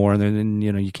going to be more. And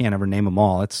you can't ever name them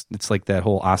all. It's like that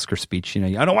whole Oscar speech, I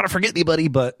don't want to forget anybody,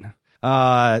 but,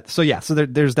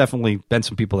 there's definitely been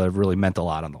some people that have really meant a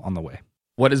lot on the way.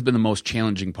 What has been the most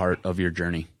challenging part of your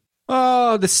journey?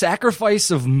 The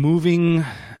sacrifice of moving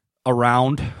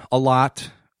around a lot,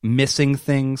 missing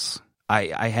things.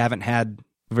 I haven't had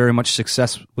very much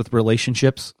success with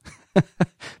relationships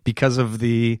because of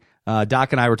the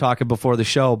Doc and I were talking before the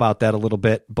show about that a little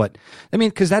bit. But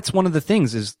because that's one of the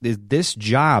things is this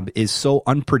job is so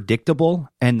unpredictable,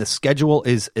 and the schedule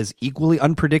is equally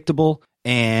unpredictable,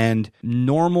 and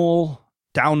normal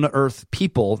down to earth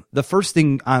people. The first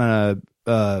thing on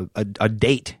a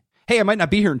date. Hey, I might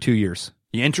not be here in 2 years.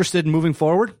 You interested in moving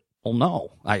forward? Well,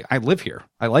 no. I live here.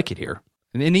 I like it here.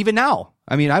 And even now,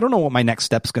 I don't know what my next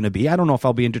step's going to be. I don't know if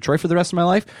I'll be in Detroit for the rest of my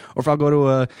life, or if I'll go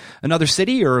to another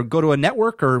city or go to a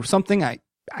network or something. I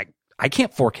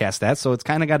can't forecast that. So it's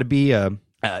kind of got to be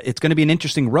it's going to be an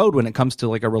interesting road when it comes to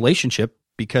like a relationship,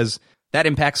 because that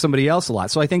impacts somebody else a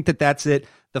lot. So I think that's it.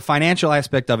 The financial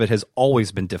aspect of it has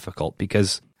always been difficult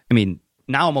because,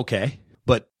 now I'm okay,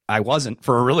 but I wasn't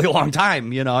for a really long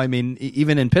time.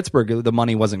 Even in Pittsburgh, the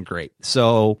money wasn't great.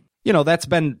 So,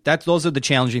 those are the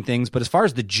challenging things. But as far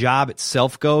as the job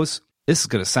itself goes, this is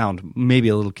going to sound maybe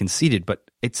a little conceited,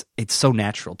 but it's so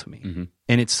natural to me. Mm-hmm.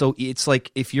 And it's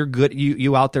like, if you're good,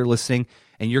 you out there listening,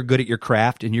 and you're good at your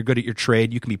craft and you're good at your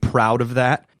trade, you can be proud of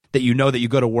that you know that you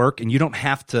go to work and you don't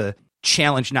have to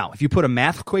challenge. Now, if you put a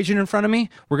math equation in front of me,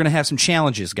 we're going to have some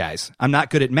challenges, guys. I'm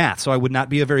not good at math, so I would not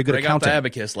be a very good accountant. Break out the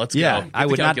abacus. Let's go. Get I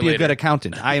would not be a good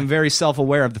accountant. I am very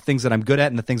self-aware of the things that I'm good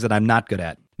at and the things that I'm not good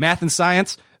at. Math and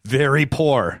science, very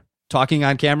poor. Talking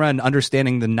on camera and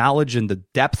understanding the knowledge and the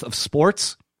depth of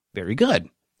sports, very good.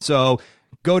 So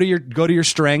go to your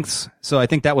strengths. So I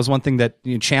think that was one thing that,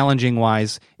 challenging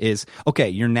wise, is okay,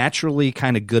 you're naturally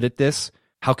kind of good at this.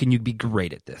 How can you be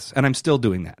great at this? And I'm still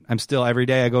doing that. I'm still, every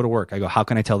day I go to work, I go, how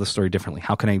can I tell this story differently?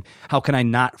 How can I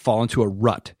not fall into a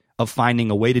rut of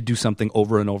finding a way to do something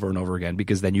over and over and over again?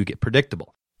 Because then you get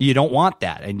predictable. You don't want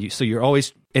that. And so you're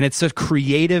always, and it's a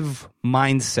creative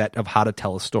mindset of how to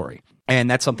tell a story. And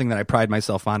that's something that I pride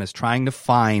myself on, is trying to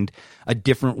find a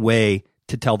different way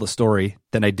to tell the story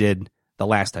than I did the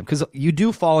last time. Because you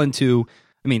do fall into,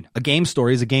 a game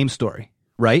story is a game story,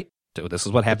 right? So this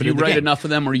is what happened. If you write enough of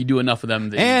them, or you do enough of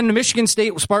them. And the Michigan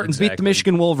State Spartans beat the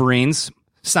Michigan Wolverines.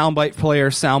 Soundbite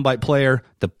player.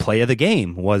 The play of the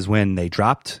game was when they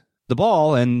dropped the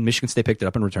ball and Michigan State picked it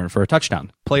up and returned for a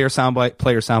touchdown. Player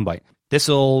soundbite.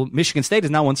 Michigan State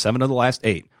has now won 7 of the last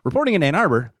 8. Reporting in Ann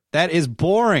Arbor, that is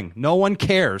boring. No one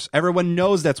cares. Everyone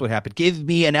knows that's what happened. Give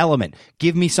me an element.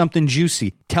 Give me something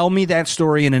juicy. Tell me that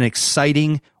story in an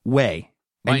exciting way.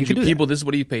 Mind you, people, this is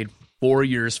what he paid 4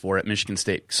 years for at Michigan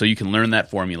State, so you can learn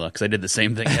that formula, because I did the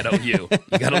same thing at OU.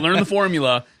 You got to learn the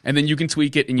formula, and then you can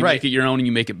tweak it, and you make it your own, and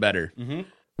you make it better. Mm-hmm.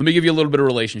 Let me give you a little bit of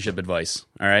relationship advice,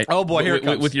 all right? Oh, boy, here it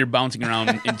comes. With your bouncing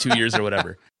around in 2 years or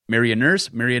whatever. Marry a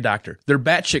nurse, marry a doctor. They're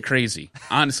batshit crazy.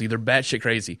 Honestly, they're batshit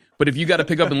crazy. But if you got to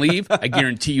pick up and leave, I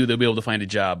guarantee you they'll be able to find a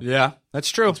job. Yeah, that's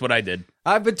true. That's what I did.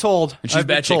 I've been told. And she's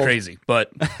batshit crazy,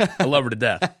 but I love her to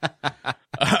death.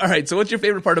 All right, so what's your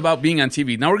favorite part about being on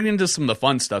TV? Now we're getting into some of the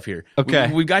fun stuff here. Okay.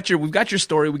 We've got your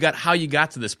story. We got how you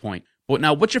got to this point. But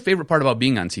now, what's your favorite part about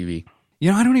being on TV?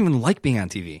 You know, I don't even like being on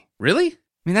TV. Really? I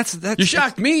mean, that's you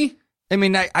shocked me. I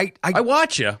mean, I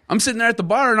watch you. I'm sitting there at the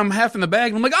bar and I'm half in the bag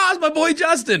and I'm like, oh, it's my boy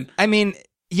Justin. I mean,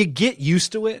 you get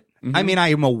used to it. Mm-hmm. I mean, I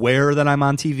am aware that I'm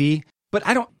on TV, but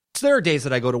I don't. So there are days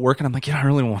that I go to work and I'm like, I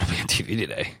really don't want to be on TV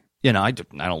today. You know, I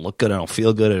don't look good. I don't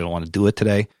feel good. I don't want to do it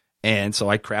today. And so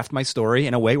I craft my story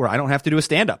in a way where I don't have to do a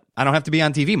stand-up. I don't have to be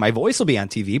on TV. My voice will be on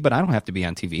TV, but I don't have to be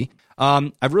on TV.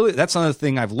 That's another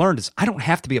thing I've learned is I don't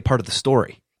have to be a part of the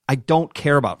story. I don't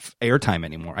care about airtime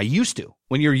anymore. I used to.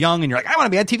 When you're young and you're like, I want to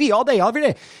be on TV all day, every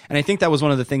day. And I think that was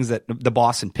one of the things that the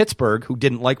boss in Pittsburgh, who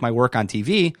didn't like my work on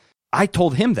TV, I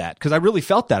told him that because I really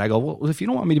felt that. I go, well, if you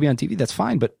don't want me to be on TV, that's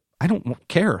fine, but I don't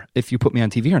care if you put me on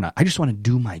TV or not. I just want to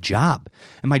do my job.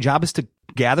 And my job is to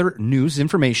gather news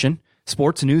information,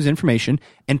 sports news information,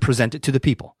 and present it to the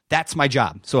people. That's my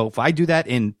job. So if I do that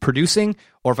in producing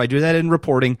or if I do that in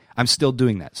reporting, I'm still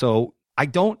doing that. So I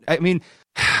don't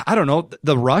know,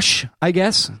 the rush, I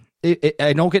guess.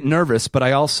 I don't get nervous, but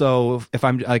I also, if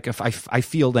I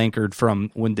field anchored from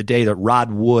when the day that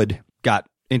Rod Wood got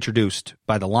introduced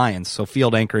by the Lions. So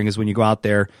field anchoring is when you go out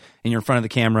there and you're in front of the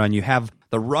camera and you have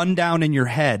the rundown in your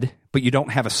head, but you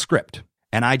don't have a script.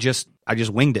 And I just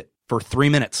winged it for 3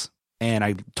 minutes and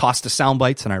I tossed the sound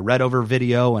bites and I read over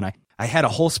video and I had a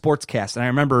whole sports cast. And I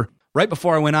remember right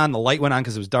before I went on, the light went on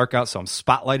because it was dark out. So I'm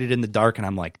spotlighted in the dark and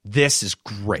I'm like, this is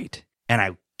great. And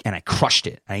I crushed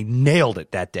it. I nailed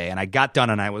it that day. And I got done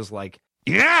and I was like,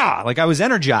 yeah, like I was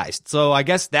energized. So I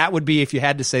guess that would be, if you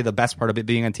had to say the best part of it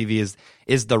being on TV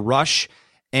is the rush.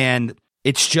 And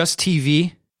it's just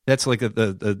TV. That's like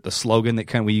the slogan that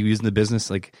kind of we use in the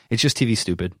business. Like, it's just TV,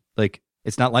 stupid. Like,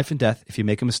 it's not life and death. If you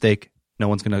make a mistake, no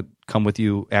one's going to come with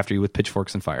you after you with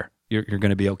pitchforks and fire. You're going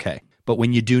to be okay. But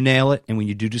when you do nail it and when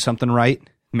you do something right,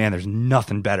 man, there's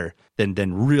nothing better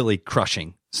than really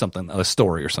crushing something, a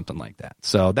story or something like that.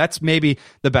 So that's maybe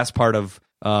the best part of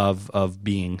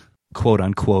being quote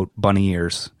unquote bunny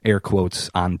ears, air quotes,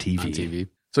 on TV.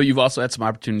 So you've also had some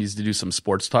opportunities to do some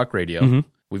sports talk radio. Mm-hmm.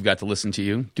 We've got to listen to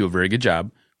you do a very good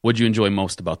job. What'd you enjoy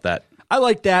most about that? I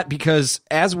like that because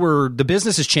the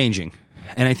business is changing.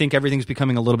 And I think everything's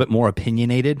becoming a little bit more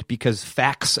opinionated because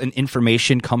facts and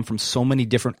information come from so many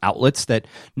different outlets that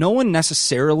no one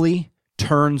necessarily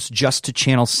turns just to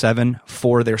Channel 7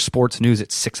 for their sports news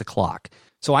at 6 o'clock.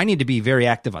 So I need to be very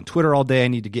active on Twitter all day. I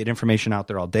need to get information out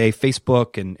there all day,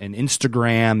 Facebook and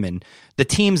Instagram. And the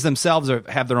teams themselves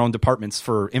have their own departments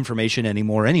for information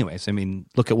anymore anyways. I mean,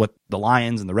 look at what the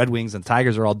Lions and the Red Wings and the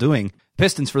Tigers are all doing.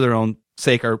 Pistons, for their own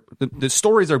sake, the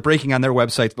stories are breaking on their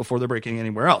websites before they're breaking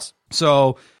anywhere else.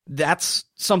 So that's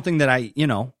something that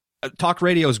talk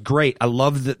radio is great. I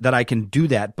love that I can do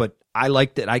that, but I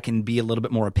like that I can be a little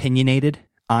bit more opinionated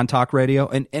on talk radio.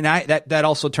 And that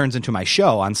also turns into my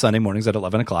show on Sunday mornings at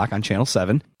 11 o'clock on Channel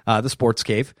 7, The Sports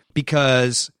Cave,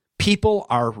 because people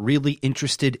are really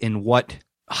interested in what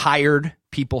hired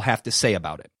people have to say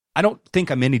about it. I don't think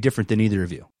I'm any different than either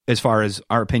of you as far as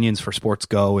our opinions for sports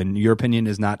go, and your opinion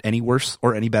is not any worse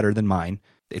or any better than mine.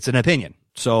 It's an opinion.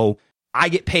 So I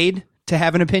get paid to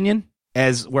have an opinion,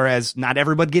 whereas not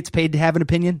everybody gets paid to have an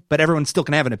opinion, but everyone still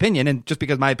can have an opinion. And just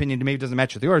because my opinion maybe doesn't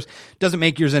match with yours doesn't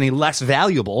make yours any less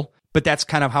valuable. But that's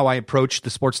kind of how I approach the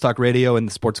sports talk radio and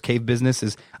the sports cave business.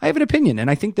 Is I have an opinion, and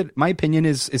I think that my opinion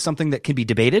is something that can be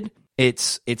debated.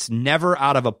 It's never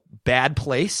out of a bad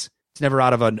place. It's never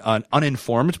out of an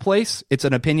uninformed place. It's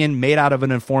an opinion made out of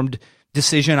an informed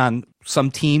decision on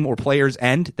some team or player's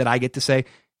end that I get to say,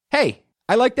 hey,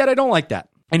 I like that, I don't like that,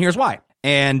 and here's why.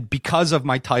 And because of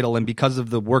my title and because of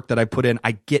the work that I put in,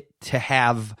 I get to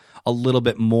have a little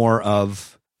bit more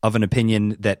of an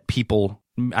opinion that people,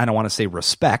 I don't want to say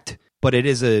respect, but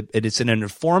it's an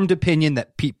informed opinion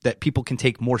that people can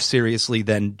take more seriously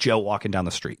than Joe walking down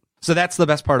the street. So that's the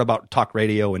best part about talk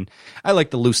radio, and I like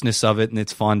the looseness of it, and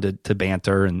it's fun to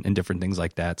banter and different things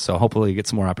like that. So hopefully you get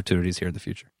some more opportunities here in the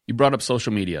future. You brought up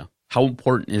social media. How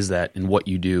important is that in what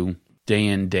you do day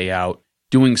in, day out,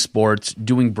 doing sports,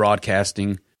 doing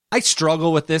broadcasting. I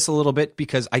struggle with this a little bit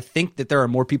because I think that there are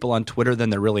more people on Twitter than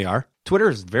there really are. Twitter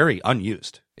is very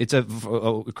unused. It's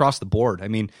across the board. I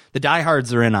mean, the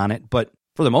diehards are in on it, but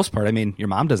for the most part, I mean, your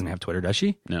mom doesn't have Twitter, does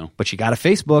she? No. But she got a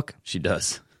Facebook. She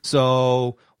does.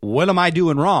 So what am I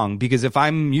doing wrong? Because if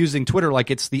I'm using Twitter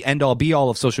like it's the end-all be-all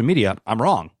of social media, I'm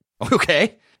wrong.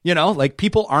 Okay? You know, like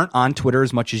people aren't on Twitter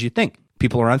as much as you think.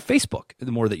 People are on Facebook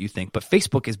the more that you think. But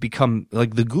Facebook has become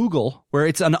like the Google, where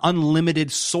it's an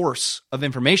unlimited source of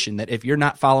information that if you're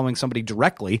not following somebody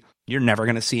directly, you're never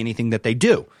going to see anything that they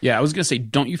do. Yeah, I was going to say,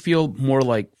 don't you feel more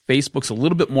like Facebook's a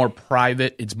little bit more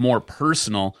private, it's more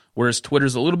personal, whereas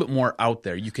Twitter's a little bit more out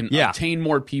there. You can obtain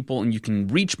more people and you can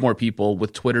reach more people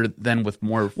with Twitter than with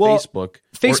more Facebook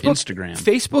or Instagram.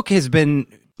 Facebook has been...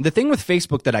 The thing with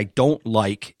Facebook that I don't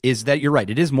like is that you're right.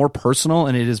 It is more personal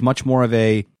and it is much more of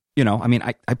a... You know, I mean,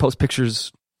 I post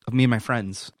pictures of me and my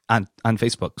friends on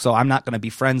Facebook. So I'm not going to be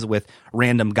friends with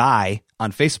random guy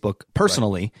on Facebook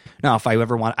personally. Right. Now, if I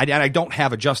ever want, I don't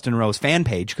have a Justin Rose fan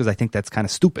page because I think that's kind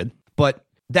of stupid. But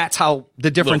that's how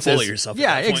the difference is. Yourself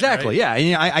yeah, point, exactly. Right?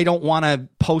 Yeah, and I don't want to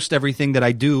post everything that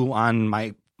I do on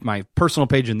my personal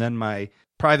page and then my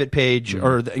private page,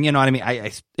 or you know what I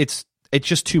mean. It's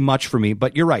just too much for me.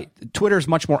 But you're right. Twitter is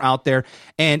much more out there,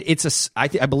 and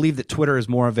I believe that Twitter is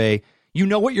more of a... You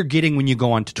know what you're getting when you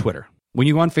go onto Twitter. When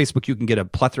you go on Facebook, you can get a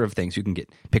plethora of things. You can get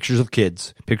pictures of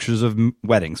kids, pictures of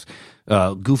weddings,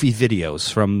 goofy videos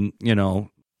from, you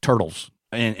know, turtles,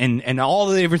 and all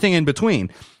the everything in between.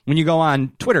 When you go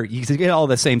on Twitter, you get all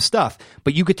the same stuff,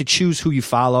 but you get to choose who you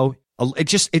follow.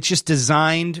 It's just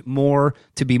designed more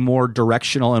to be more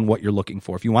directional in what you're looking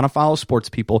for. If you want to follow sports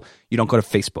people, you don't go to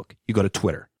Facebook. You go to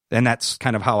Twitter. And that's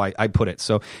kind of how I put it.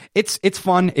 So it's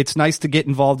fun. It's nice to get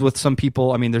involved with some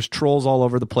people. I mean, there's trolls all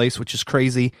over the place, which is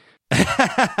crazy.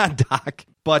 Doc.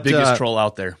 But biggest troll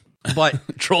out there.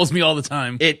 But trolls me all the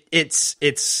time. It's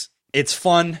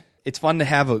fun. It's fun to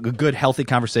have a good, healthy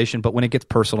conversation. But when it gets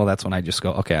personal, that's when I just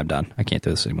go, okay, I'm done. I can't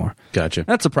do this anymore. Gotcha.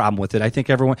 That's the problem with it. I think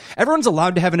everyone's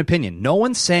allowed to have an opinion. No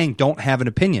one's saying don't have an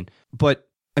opinion. But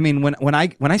I mean, when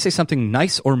I say something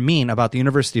nice or mean about the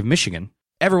University of Michigan,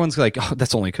 everyone's like, oh,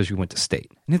 that's only because you went to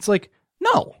state. And it's like,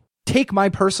 no, take my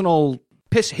personal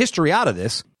history out of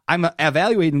this. I'm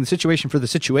evaluating the situation for the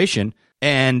situation.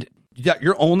 And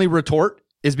your only retort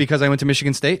is because I went to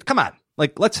Michigan State. Come on.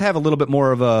 Like, let's have a little bit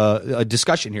more of a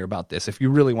discussion here about this if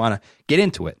you really want to get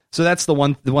into it. So that's the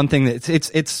one thing that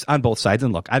it's on both sides.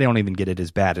 And look, I don't even get it as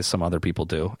bad as some other people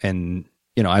do. And,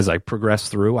 you know, as I progress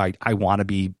through, I want to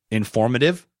be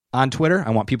informative on Twitter. I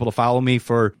want people to follow me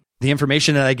for the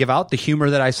information that I give out, the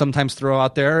humor that I sometimes throw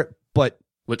out there, but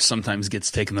which sometimes gets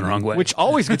taken the wrong way. Which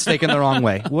always gets taken the wrong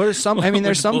way. There's some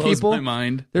people. My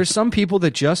mind. There's some people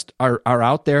that just are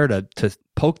out there to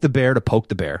poke the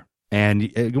bear,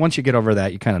 and once you get over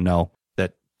that, you kind of know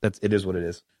that it is what it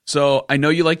is. So I know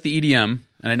you like the EDM,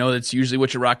 and I know that's usually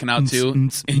what you're rocking out to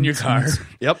in your car.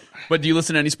 Yep. But do you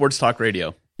listen to any sports talk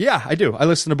radio? Yeah, I do. I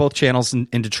listen to both channels in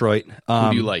Detroit. Who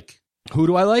do you like? Who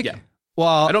do I like? Yeah.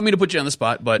 Well, I don't mean to put you on the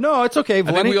spot, but no, it's okay. I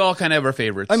think we all kind of have our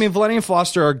favorites. I mean, Valenti and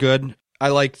Foster are good. I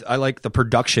like the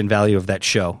production value of that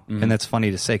show, and that's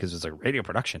funny to say because it's a radio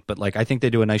production. But like, I think they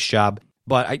do a nice job.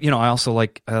 But I also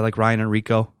like Ryan and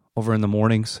Rico over in the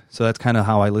mornings, so that's kind of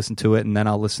how I listen to it. And then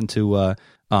I'll listen to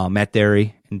Matt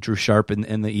Derry and Drew Sharp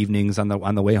in the evenings on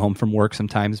the way home from work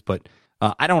sometimes. But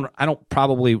I don't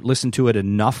probably listen to it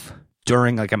enough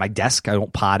during, like, at my desk. I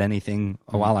don't pod anything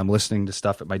while I'm listening to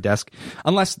stuff at my desk,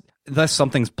 unless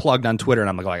something's plugged on Twitter and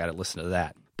I'm like, oh, I got to listen to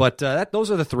that. But those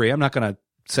are the three. I'm not going to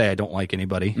say I don't like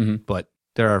anybody, but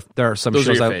there are some those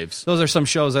shows. Are your faves. Those are some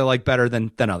shows I like better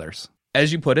than others.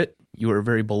 As you put it, you were a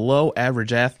very below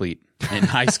average athlete in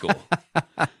high school.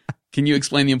 Can you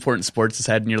explain the importance sports has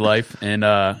had in your life, and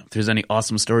if there's any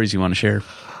awesome stories you want to share?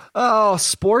 Oh,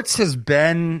 sports has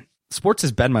been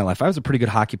my life. I was a pretty good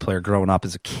hockey player growing up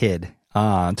as a kid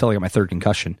until I got my third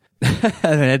concussion. And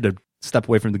I had to step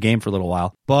away from the game for a little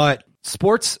while. But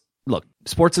sports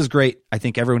is great. I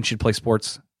think everyone should play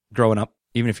sports growing up,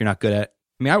 even if you're not good at it.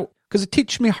 I mean, because it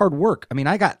teaches me hard work. I mean,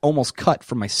 I got almost cut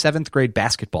from my 7th grade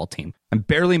basketball team. I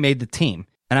barely made the team.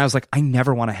 And I was like, I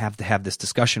never want to have this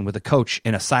discussion with a coach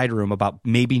in a side room about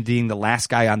maybe being the last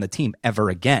guy on the team ever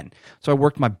again. So I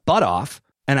worked my butt off,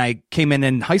 and I came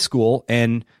in high school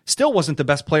and still wasn't the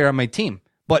best player on my team.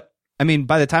 But I mean,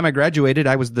 by the time I graduated,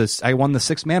 I won the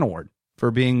 6-man award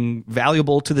for being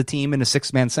valuable to the team in a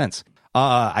 6-man sense.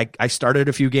 I started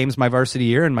a few games my varsity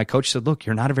year, and my coach said, look,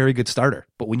 you're not a very good starter,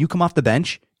 but when you come off the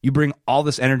bench, you bring all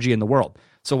this energy in the world.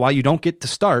 So while you don't get to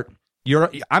start,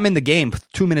 I'm in the game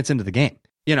 2 minutes into the game.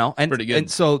 Pretty good.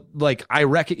 And so like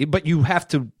but you have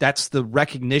to, that's the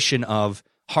recognition of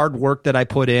hard work that I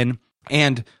put in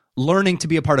and learning to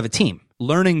be a part of a team,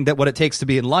 learning that what it takes to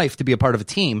be in life, to be a part of a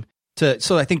team.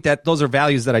 So I think that those are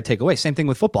values that I take away. Same thing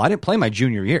with football. I didn't play my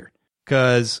junior year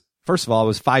because first of all, I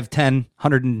was 5'10",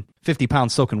 150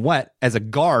 pounds soaking wet as a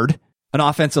guard, an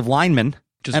offensive lineman.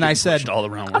 And I said, all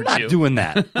around, I'm not doing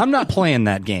that. I'm not playing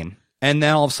that game. And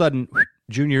then all of a sudden,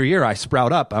 junior year, I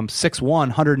sprout up. I'm 6'1",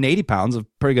 180 pounds of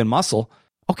pretty good muscle.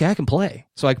 Okay, I can play.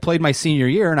 So I played my senior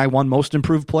year, and I won most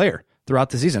improved player throughout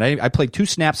the season. I played 2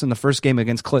 snaps in the first game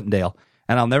against Clintondale,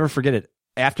 and I'll never forget it.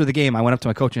 After the game, I went up to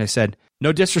my coach and I said,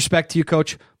 no disrespect to you,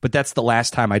 coach, but that's the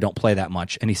last time I don't play that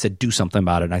much. And he said, do something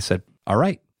about it. And I said, all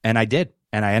right. And I did.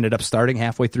 And I ended up starting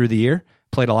halfway through the year,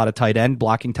 played a lot of tight end,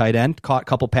 blocking tight end, caught a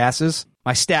couple passes.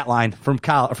 My stat line from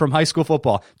high school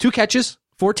football, 2 catches,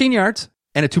 14 yards,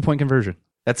 and a 2-point conversion.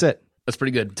 That's it. That's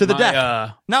pretty good. To the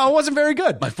death. No, it wasn't very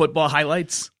good. My football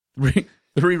highlights, 3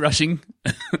 rushing.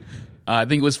 I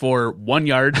think it was for 1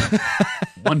 yard,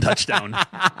 1 touchdown.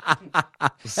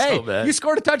 Hey, bad. You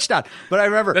scored a touchdown. But I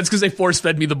remember that's because they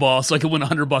force-fed me the ball so I could win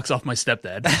 $100 off my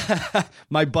stepdad.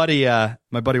 my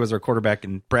buddy was our quarterback,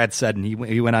 and Brad said, and he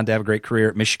went on to have a great career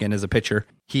at Michigan as a pitcher.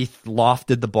 He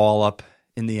lofted the ball up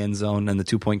in the end zone and the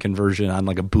 2-point conversion on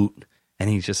like a boot. And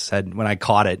he just said, when I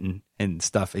caught it and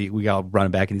stuff, we got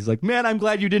running back, and he's like, man, I'm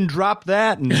glad you didn't drop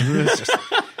that. And it's just,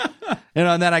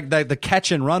 and then the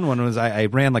catch and run one was I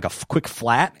ran like a quick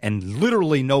flat, and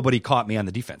literally nobody caught me on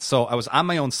the defense. So I was on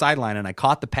my own sideline, and I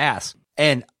caught the pass,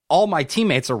 and all my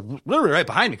teammates are literally right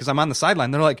behind me because I'm on the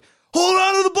sideline. They're like, hold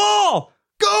on to the ball,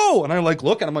 go. And I like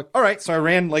look, and I'm like, all right. So I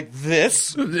ran like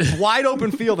this wide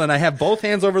open field, and I have both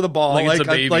hands over the ball like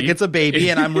it's a baby,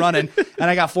 and I'm running, and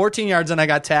I got 14 yards, and I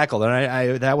got tackled.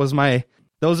 And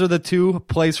those are the 2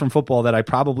 plays from football that I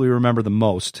probably remember the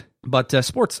most. But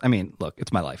sports, I mean, look,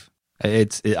 it's my life.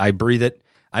 I breathe it.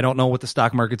 I don't know what the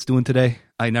stock market's doing today.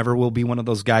 I never will be one of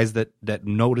those guys that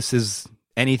notices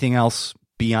anything else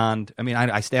beyond. I mean,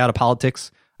 I stay out of politics.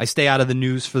 I stay out of the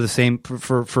news for the same.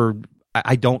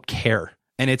 I don't care.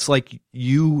 And it's like,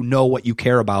 you know what you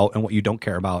care about and what you don't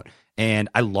care about. And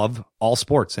I love all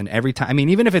sports. And every time, I mean,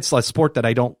 even if it's a sport that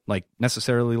I don't like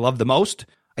necessarily love the most,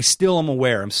 I still am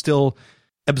aware. I'm still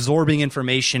absorbing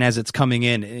information as it's coming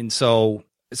in. And so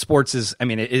sports is, I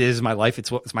mean, it is my life.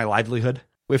 It's my livelihood.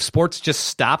 If sports just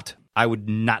stopped, I would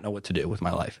not know what to do with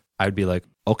my life. I would be like,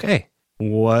 okay,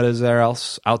 what is there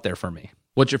else out there for me?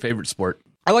 What's your favorite sport?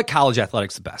 I like college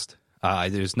athletics the best.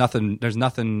 There's nothing.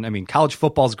 I mean, college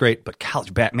football is great, but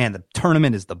the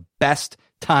tournament is the best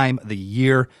time of the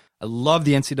year. I love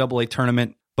the NCAA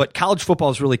tournament, but college football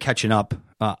is really catching up.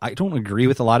 I don't agree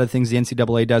with a lot of things the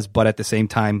NCAA does, but at the same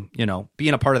time,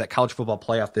 being a part of that college football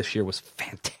playoff this year was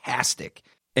fantastic.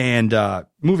 And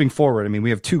moving forward, I mean, we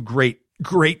have 2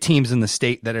 great teams in the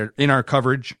state that are in our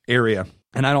coverage area,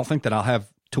 and I don't think that I'll have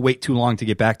to wait too long to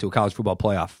get back to a college football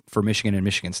playoff for Michigan and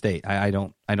Michigan State. I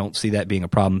don't see that being a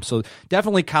problem. So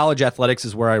definitely college athletics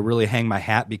is where I really hang my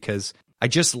hat, because I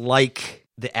just like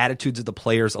the attitudes of the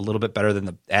players a little bit better than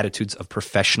the attitudes of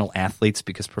professional athletes,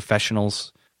 because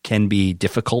professionals can be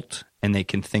difficult and they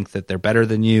can think that they're better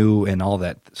than you and all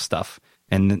that stuff.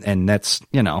 And that's,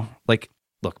 like,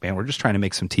 look, man, we're just trying to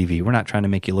make some TV. We're not trying to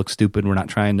make you look stupid. We're not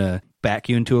trying to back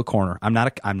you into a corner. I'm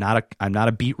not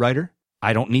a beat writer.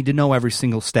 I don't need to know every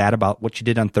single stat about what you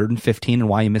did on 3rd and 15 and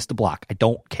why you missed a block. I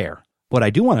don't care. What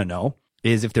I do want to know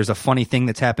is if there's a funny thing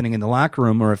that's happening in the locker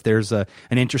room, or if there's an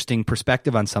interesting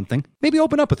perspective on something, maybe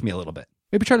open up with me a little bit.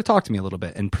 Maybe try to talk to me a little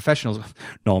bit. And professionals,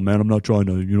 no, man, I'm not trying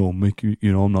to, make you,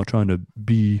 I'm not trying to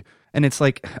be. And it's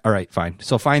like, all right, fine.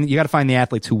 So you got to find the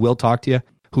athletes who will talk to you,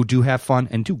 who do have fun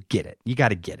and do get it. You got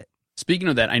to get it. Speaking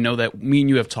of that, I know that me and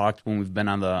you have talked when we've been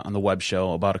on the web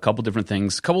show about a couple different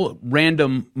things, a couple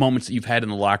random moments that you've had in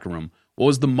the locker room. What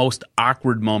was the most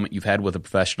awkward moment you've had with a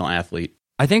professional athlete?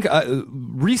 I think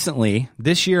recently,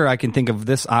 this year, I can think of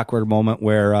this awkward moment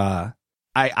where I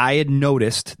had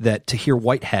noticed that Tahir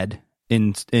Whitehead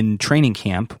in training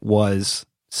camp was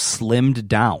slimmed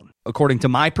down. According to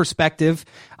my perspective,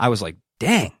 I was like,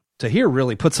 dang, Tahir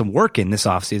really put some work in this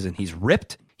offseason. He's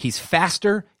ripped. He's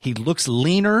faster. He looks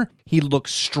leaner. He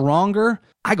looks stronger.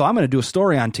 I'm going to do a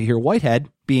story on Tahir Whitehead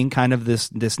being kind of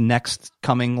this next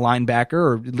coming linebacker,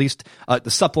 or at least the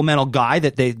supplemental guy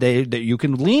that that you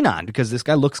can lean on, because this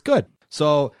guy looks good.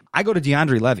 So I go to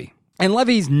DeAndre Levy, and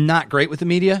Levy's not great with the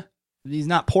media. He's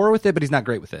not poor with it, but he's not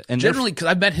great with it. And generally, because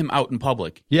I've met him out in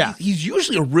public, yeah, he's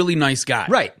usually a really nice guy.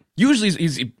 Right. Usually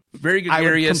he's very gregarious.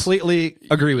 I would completely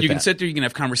agree with that. You can sit there, you can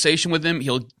have conversation with him.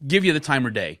 He'll give you the time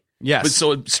of day. Yes. But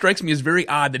so it strikes me as very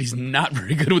odd that he's not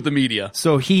very good with the media.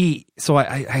 So hey,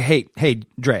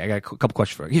 Dre, I got a couple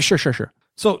questions for you. Yeah, sure.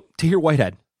 So Tahir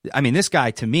Whitehead, I mean, this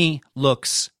guy to me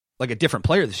looks like a different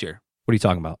player this year. What are you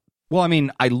talking about? Well, I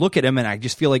mean, I look at him and I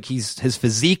just feel like his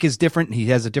physique is different. He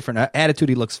has a different attitude.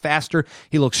 He looks faster.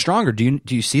 He looks stronger. Do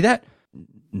you see that?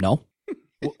 No.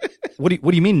 What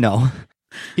do you mean no?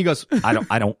 He goes, I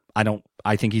don't.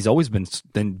 I think he's always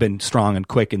been strong and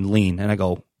quick and lean. And I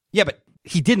go, yeah, but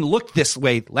he didn't look this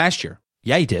way last year.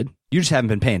 Yeah, he did. You just haven't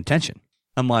been paying attention.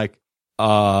 I'm like,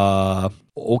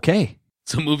 okay.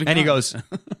 So moving and on. He goes,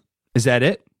 is that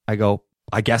it? I go,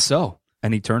 I guess so.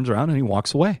 And he turns around and he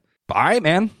walks away. All right,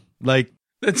 man. Like,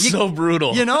 that's so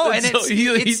brutal. You know, and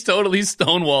he's totally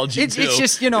stonewalled you. It's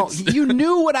just, you know, you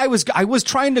knew what I was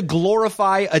trying to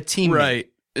glorify a teammate. Right.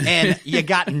 And you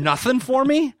got nothing for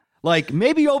me. Like,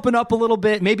 maybe open up a little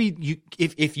bit. Maybe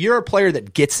if you're a player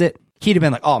that gets it, he'd have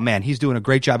been like, oh man, he's doing a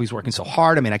great job. He's working so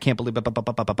hard. I mean, I can't believe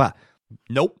it.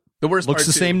 Nope. The worst looks part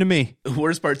the same to me. The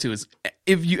worst part too is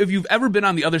if you've ever been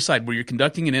on the other side where you're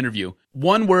conducting an interview,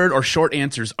 one word or short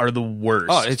answers are the worst.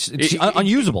 Oh, it's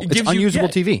unusable. It's unusable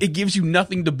TV. It gives you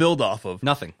nothing to build off of.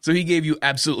 Nothing. So he gave you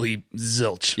absolutely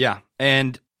zilch. Yeah,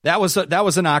 and that was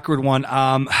an awkward one.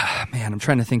 Man, I'm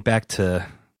trying to think back to.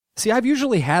 See, I've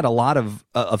usually had a lot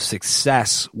of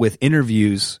success with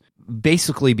interviews,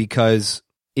 basically because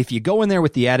if you go in there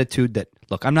with the attitude that,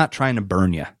 look, I'm not trying to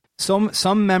burn you.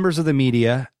 Some members of the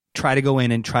media try to go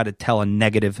in and try to tell a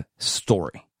negative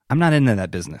story. I'm not into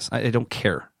that business. I don't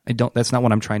care. That's not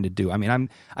what I'm trying to do. I mean,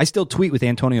 I still tweet with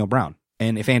Antonio Brown.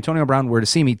 And if Antonio Brown were to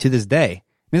see me to this day,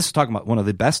 I mean, this is talking about one of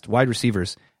the best wide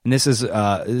receivers. And this is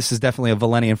definitely a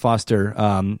Valeni and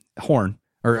Foster horn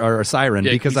or a siren.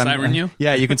 Yeah, because can he siren you?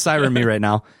 Yeah, you can siren me right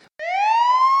now.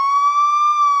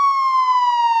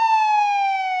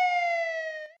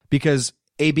 Because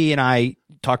AB and I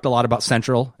talked a lot about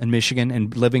Central and Michigan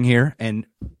and living here, and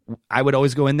I would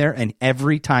always go in there, and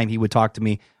every time he would talk to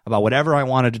me about whatever I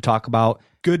wanted to talk about.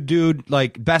 Good dude,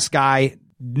 like best guy,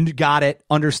 got it,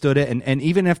 understood it, and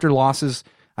even after losses,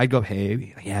 I'd go,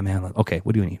 hey, yeah, man, okay,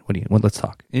 what do you need? Let's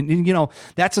talk. And you know,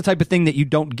 that's the type of thing that you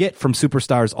don't get from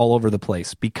superstars all over the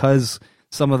place because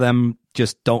some of them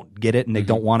just don't get it and they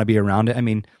don't want to be around it. I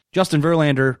mean, Justin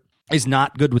Verlander is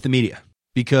not good with the media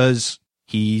because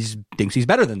he thinks he's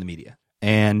better than the media.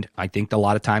 And I think a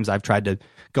lot of times I've tried to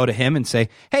go to him and say,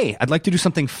 hey, I'd like to do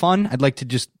something fun. I'd like to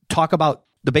just talk about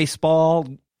the baseball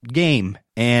game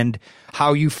and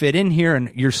how you fit in here.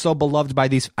 And you're so beloved by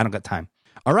these. I don't got time.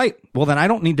 All right. Well, then I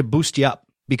don't need to boost you up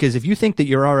because if you think that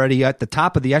you're already at the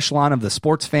top of the echelon of the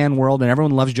sports fan world and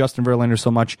everyone loves Justin Verlander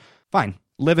so much, fine.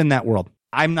 Live in that world.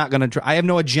 I'm not going to I have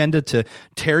no agenda to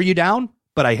tear you down,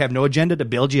 but I have no agenda to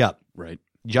build you up. Right.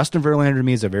 Justin Verlander to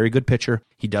me is a very good pitcher.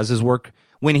 He does his work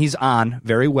when he's on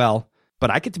very well, but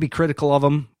I get to be critical of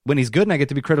him when he's good and I get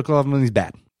to be critical of him when he's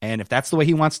bad. And if that's the way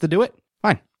he wants to do it,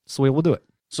 fine. That's the way we'll do it.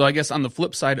 So I guess on the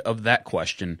flip side of that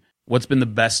question, what's been the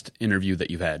best interview that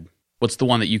you've had? What's the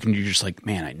one that you're just like,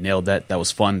 man, I nailed that. That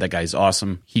was fun. That guy's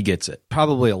awesome. He gets it.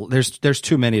 Probably there's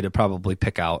too many to probably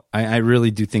pick out. I really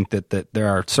do think that there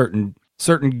are certain.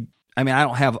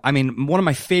 I mean, one of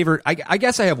my favorite. I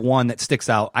guess I have one that sticks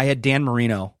out. I had Dan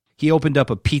Marino. He opened up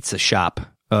a pizza shop,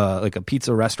 like a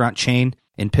pizza restaurant chain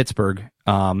in Pittsburgh.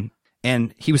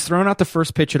 And he was throwing out the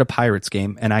first pitch at a Pirates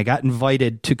game, and I got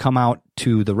invited to come out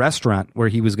to the restaurant where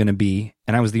he was going to be,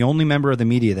 and I was the only member of the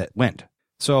media that went.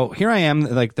 So here I am,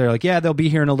 like they're like, yeah, they'll be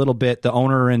here in a little bit. The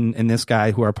owner and this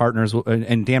guy who are partners,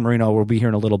 and Dan Marino will be here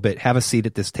in a little bit. Have a seat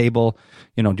at this table.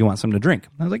 You know, do you want something to drink?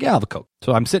 I was like, yeah, I'll have a Coke.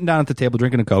 So I'm sitting down at the table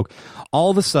drinking a Coke.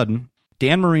 All of a sudden,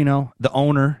 Dan Marino, the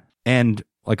owner, and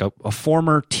like a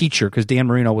former teacher, because Dan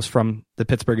Marino was from the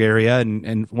Pittsburgh area,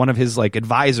 and one of his like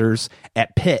advisors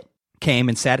at Pitt came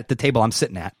and sat at the table I'm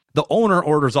sitting at. The owner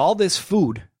orders all this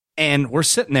food, and we're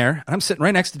sitting there, and I'm sitting right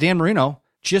next to Dan Marino,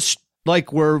 just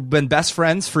like we've been best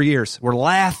friends for years. We're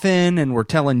laughing and we're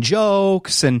telling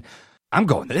jokes, and I'm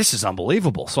going, this is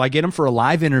unbelievable. So I get him for a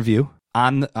live interview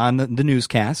on the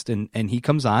newscast, and he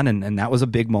comes on, and that was a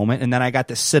big moment. And then I got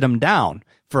to sit him down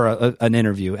for an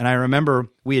interview. And I remember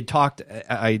we had talked,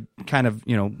 I kind of,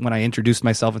 you know, when I introduced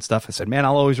myself and stuff, I said, man,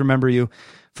 I'll always remember you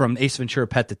from Ace Ventura: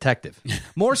 Pet Detective.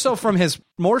 More so from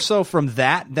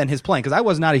that than his playing, because I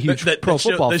was not a huge pro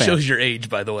football fan. That shows your age,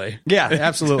 by the way. Yeah,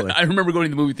 absolutely. I remember going to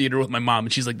the movie theater with my mom,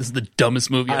 and she's like, this is the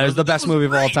dumbest movie ever. It was the best movie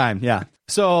of all time, yeah.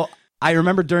 So I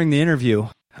remember during the interview,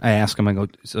 I asked him, I go,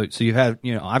 so you have,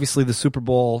 you know, obviously the Super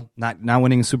Bowl, not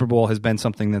winning a Super Bowl has been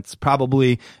something that's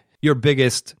probably your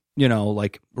biggest, you know,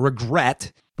 like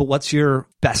regret, but what's your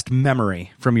best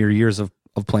memory from your years of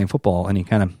playing football? And he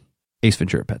kind of Ace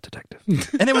Ventura, Pet Detective.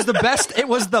 And it was the best. It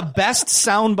was the best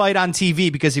soundbite on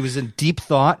TV because he was in deep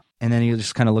thought, and then he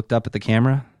just kind of looked up at the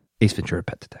camera. Ace Ventura,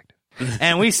 Pet Detective.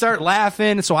 And we start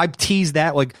laughing. So I teased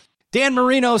that like Dan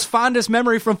Marino's fondest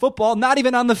memory from football, not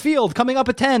even on the field, coming up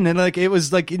at 10. And like it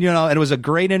was like, and it was a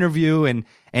great interview, and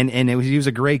he was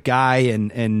a great guy,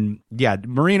 and yeah,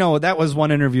 Marino, that was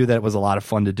one interview that was a lot of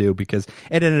fun to do because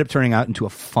it ended up turning out into a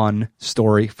fun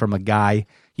story from a guy.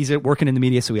 He's working in the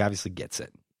media, so he obviously gets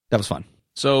it. That was fun.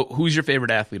 So who's your favorite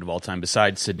athlete of all time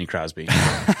besides Sidney Crosby?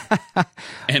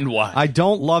 And why? I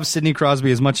don't love Sidney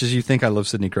Crosby as much as you think I love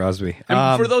Sidney Crosby.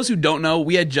 For those who don't know,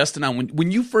 we had Justin on.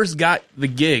 When you first got the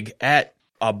gig at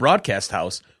Broadcast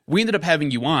House, we ended up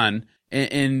having you on,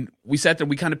 and we sat there,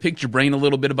 we kind of picked your brain a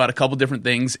little bit about a couple different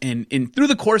things, and through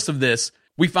the course of this,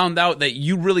 we found out that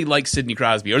you really like Sidney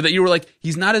Crosby, or that you were like,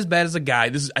 he's not as bad as a guy.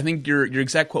 This is, I think your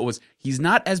exact quote was, he's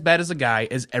not as bad as a guy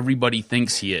as everybody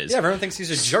thinks he is. Yeah, everyone thinks he's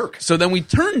a jerk. So then we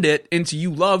turned it into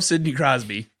you love Sidney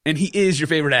Crosby, and he is your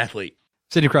favorite athlete.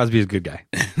 Sidney Crosby is a good guy.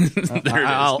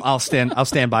 I'll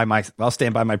stand by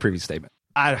my previous statement.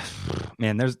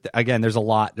 There's a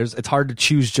lot. It's hard to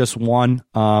choose just one.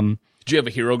 Did you have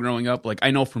a hero growing up? Like, I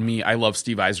know for me, I love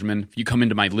Steve Yzerman. If you come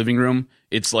into my living room,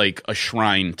 it's like a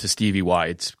shrine to Stevie Y.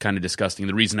 It's kind of disgusting.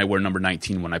 The reason I wear number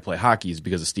 19 when I play hockey is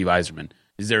because of Steve Yzerman.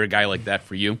 Is there a guy like that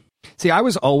for you? See, I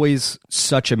was always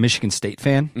such a Michigan State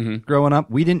fan growing up.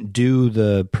 We didn't do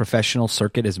the professional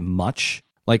circuit as much.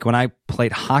 Like when I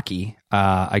played hockey,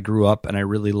 I grew up and I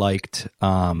really liked,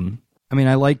 I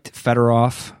liked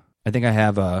Fedorov. I think I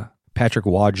have a Patrick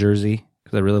Waugh jersey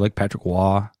because I really like Patrick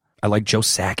Waugh. I like Joe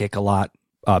Sakic a lot,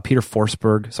 Peter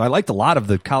Forsberg. So I liked a lot of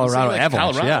the Colorado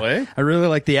Avalanche. Colorado, yeah, I really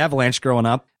liked the Avalanche growing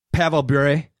up. Pavel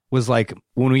Bure was like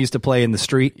when we used to play in the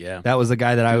street. Yeah, that was the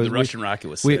guy that I was. The Russian Rocket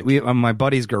was sick. We on my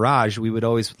buddy's garage, we would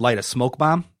always light a smoke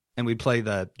bomb and we'd play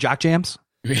the jock jams.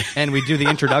 And we do the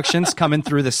introductions coming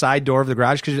through the side door of the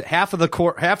garage because half of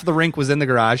the rink was in the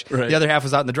garage, right. The other half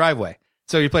was out in the driveway.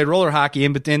 So you played roller hockey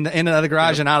in and out of the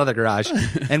garage and out of the garage,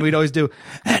 and we'd always do.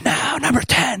 And now number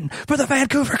 10 for the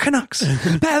Vancouver Canucks,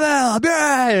 Pavel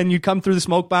Bure, and you come through the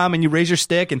smoke bomb and you raise your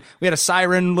stick, and we had a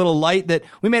siren little light that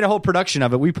we made a whole production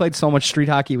of it. We played so much street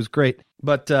hockey, it was great.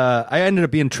 But I ended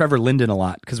up being Trevor Linden a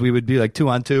lot because we would be like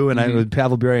 2-on-2, and I would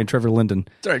Pavel Bure and Trevor Linden.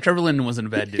 Sorry, Trevor Linden wasn't a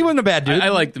bad dude. He wasn't a bad dude. I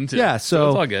liked him too. Yeah,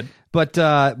 so it's all good. But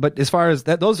as far as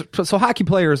that,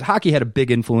 hockey had a big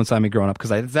influence on me growing up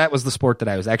because that was the sport that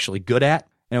I was actually good at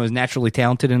and I was naturally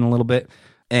talented in a little bit,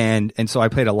 and so I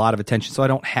paid a lot of attention. So I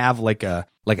don't have like a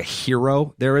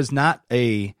hero. There's not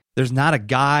a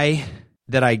guy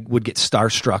that I would get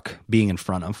starstruck being in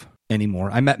front of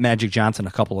anymore. I met Magic Johnson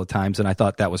a couple of times, and I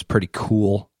thought that was pretty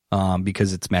cool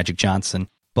because it's Magic Johnson.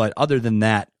 But other than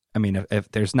that, I mean, if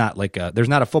there's not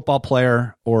a football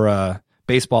player or a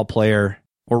baseball player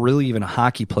or really even a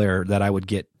hockey player that I would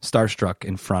get starstruck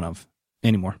in front of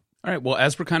anymore. All right. Well,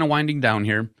 as we're kind of winding down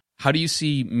here, how do you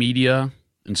see media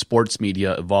and sports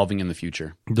media evolving in the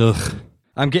future? Ugh.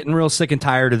 I'm getting real sick and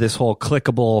tired of this whole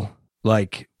clickable,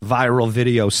 like viral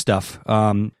video stuff.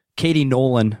 Katie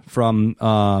Nolan from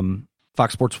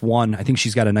Fox Sports 1, I think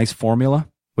she's got a nice formula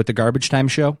with the Garbage Time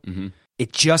show. Mm-hmm.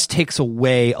 It just takes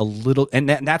away a little, and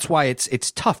that's why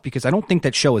it's tough because I don't think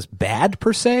that show is bad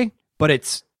per se, but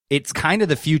it's kind of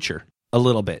the future a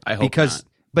little bit. I hope not.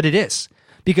 But it is.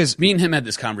 Because me and him had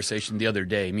this conversation the other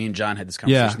day. Me and John had this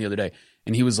conversation the other day.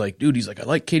 And he was like, dude, I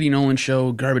like Katie Nolan's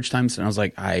show, Garbage Time. And I was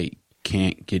like, I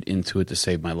can't get into it to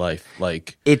save my life.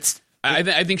 Like,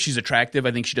 I think she's attractive.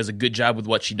 I think she does a good job with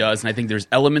what she does. And I think there's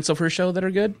elements of her show that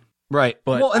are good. Right.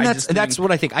 But well, and that's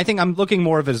what I think. I think I'm looking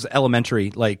more of it as elementary,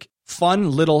 like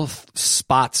fun little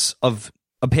spots of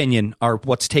opinion are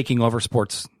what's taking over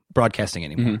sports broadcasting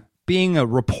anymore. Mm-hmm. Being a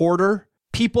reporter,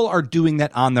 people are doing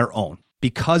that on their own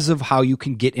because of how you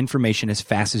can get information as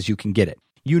fast as you can get it.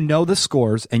 You know the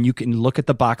scores, and you can look at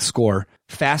the box score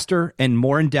faster and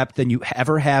more in depth than you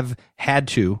ever have had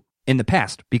to in the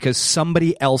past because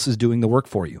somebody else is doing the work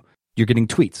for you. You're getting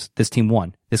tweets. This team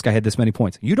won. This guy had this many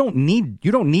points. You don't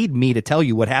need me to tell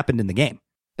you what happened in the game.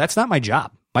 That's not my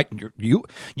job.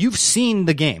 You've seen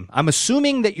the game. I'm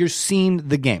assuming that you've seen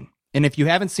the game. And if you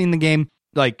haven't seen the game,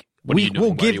 like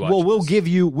we'll give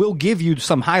you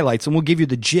some highlights and we'll give you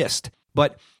the gist.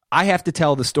 But I have to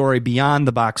tell the story beyond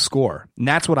the box score. And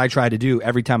that's what I try to do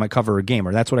every time I cover a game,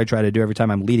 or that's what I try to do every time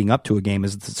I'm leading up to a game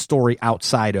is the story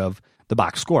outside of the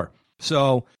box score.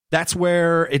 So that's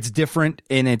where it's different,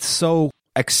 and it's so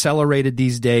accelerated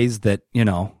these days that,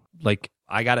 like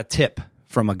I got a tip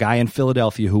from a guy in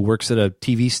Philadelphia who works at a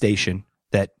TV station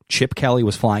that Chip Kelly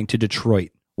was flying to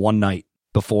Detroit one night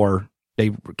before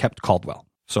they kept Caldwell.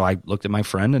 So I looked at my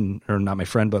friend, or not my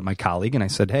friend, but my colleague, and I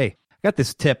said, hey, got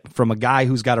this tip from a guy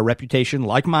who's got a reputation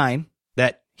like mine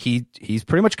that he's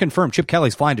pretty much confirmed Chip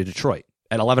Kelly's flying to Detroit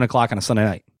at 11 o'clock on a Sunday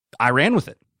night. I ran with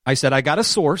it. I said, I got a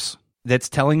source that's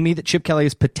telling me that Chip Kelly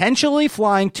is potentially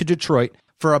flying to Detroit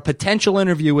for a potential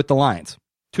interview with the Lions.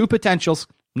 2 potentials.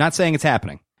 Not saying it's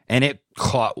happening. And it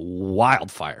caught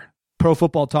wildfire. Pro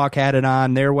Football Talk had it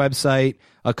on their website.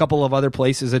 A couple of other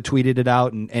places had tweeted it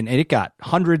out, and it got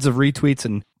hundreds of retweets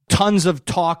and tons of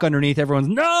talk underneath. Everyone's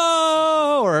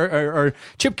no, or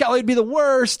Chip Kelly would be the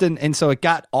worst. And so it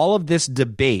got all of this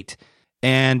debate.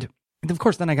 And of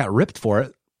course, then I got ripped for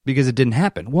it because it didn't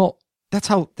happen. Well, that's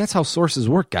how sources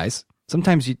work, guys.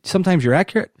 Sometimes you're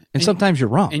accurate and sometimes you're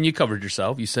wrong. And you covered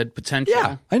yourself. You said potential.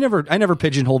 Yeah, I never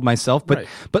pigeonholed myself, but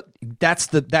that's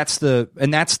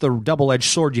the double-edged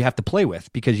sword you have to play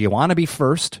with, because you want to be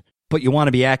first, but you want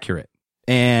to be accurate.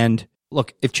 And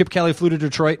look, if Chip Kelly flew to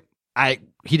Detroit,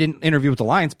 he didn't interview with the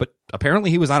Lions, but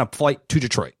apparently he was on a flight to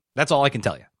Detroit. That's all I can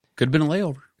tell you. Could have been a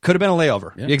layover. Could have been a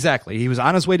layover. Yeah. Exactly. He was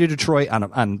on his way to Detroit on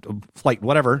a flight,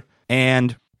 whatever.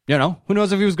 And, who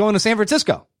knows if he was going to San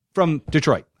Francisco from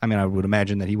Detroit. I mean, I would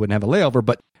imagine that he wouldn't have a layover,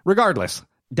 but regardless,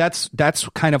 that's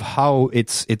kind of how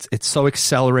it's so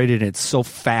accelerated and it's so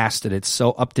fast and it's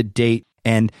so up to date.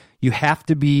 And you have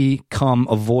to become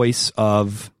a voice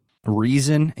of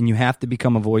reason and you have to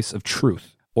become a voice of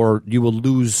truth, or you will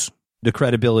lose the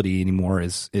credibility anymore.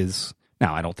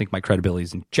 Now, I don't think my credibility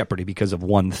is in jeopardy because of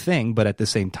one thing, but at the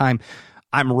same time,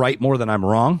 I'm right more than I'm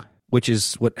wrong, which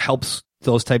is what helps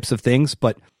those types of things.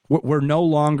 But we're no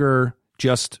longer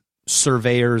just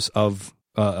surveyors of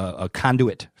a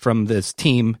conduit from this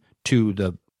team to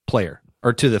the player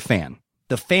or to the fan.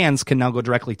 The fans can now go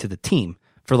directly to the team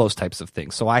for those types of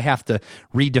things. So I have to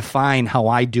redefine how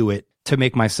I do it to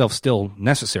make myself still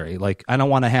necessary. Like, I don't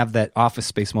want to have that Office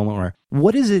Space moment where,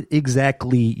 what is it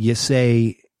exactly you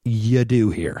say you do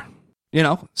here?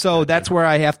 So that's where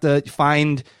I have to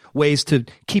find ways to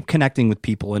keep connecting with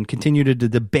people and continue to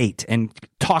debate and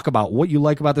talk about what you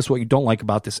like about this, what you don't like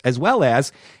about this, as well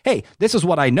as, hey, this is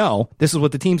what I know. This is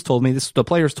what the teams told me. This is what the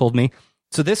players told me.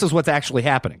 So this is what's actually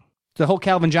happening. The whole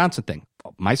Calvin Johnson thing.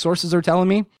 My sources are telling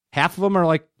me, half of them are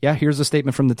like, yeah, here's a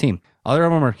statement from the team. Other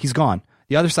of them are, he's gone.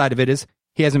 The other side of it is,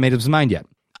 he hasn't made up his mind yet.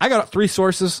 I got 3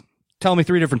 sources telling me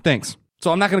 3 different things.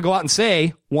 So I'm not going to go out and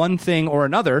say one thing or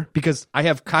another because I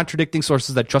have contradicting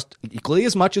sources that trust equally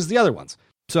as much as the other ones.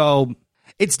 So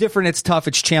it's different, it's tough,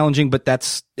 it's challenging, but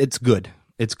it's good.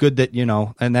 It's good that,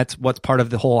 and that's what's part of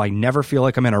the whole, I never feel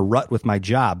like I'm in a rut with my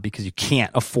job, because you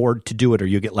can't afford to do it or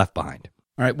you get left behind.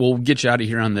 All right, we'll get you out of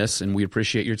here on this, and we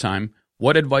appreciate your time.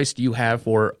 What advice do you have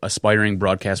for aspiring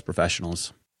broadcast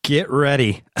professionals? Get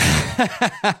ready.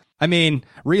 I mean,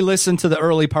 re-listen to the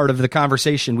early part of the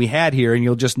conversation we had here, and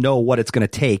you'll just know what it's going to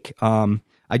take.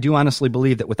 I do honestly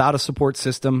believe that without a support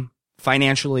system,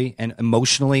 financially and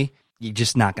emotionally, you're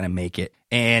just not going to make it.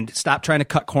 And stop trying to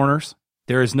cut corners.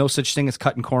 There is no such thing as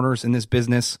cutting corners in this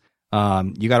business.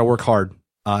 You got to work hard.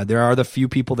 There are the few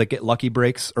people that get lucky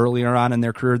breaks earlier on in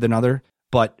their career than other,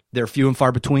 but they're few and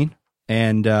far between.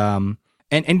 And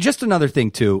just another thing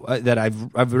too, that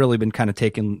I've really been kind of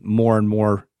taking more and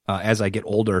more as I get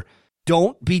older.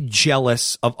 Don't be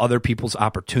jealous of other people's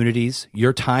opportunities.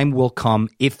 Your time will come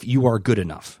if you are good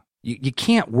enough. You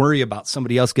can't worry about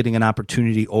somebody else getting an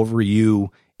opportunity over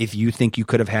you if you think you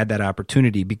could have had that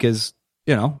opportunity, because,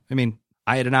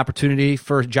 I had an opportunity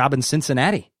for a job in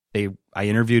Cincinnati. I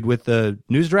interviewed with the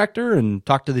news director and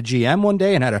talked to the GM one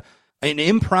day and had an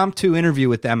impromptu interview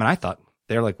with them. And I thought,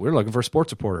 they're like, we're looking for a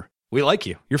sports reporter. We like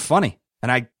you. You're funny.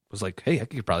 And I was like, hey, I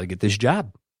could probably get this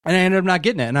job. And I ended up not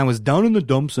getting it. And I was down in the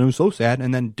dumps and it was so sad.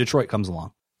 And then Detroit comes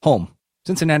along. Home.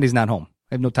 Cincinnati's not home.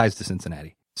 I have no ties to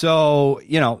Cincinnati. So,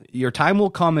 your time will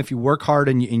come if you work hard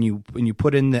and you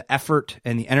put in the effort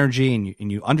and the energy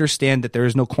and you understand that there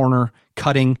is no corner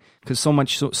cutting, because so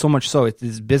much so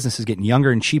this business is getting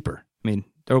younger and cheaper. I mean,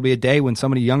 there will be a day when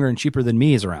somebody younger and cheaper than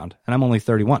me is around, and I'm only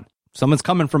 31. Someone's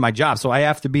coming for my job. So I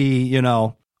have to be,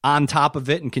 on top of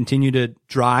it and continue to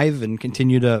drive and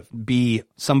continue to be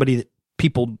somebody that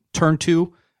people turn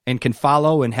to and can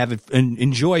follow and have and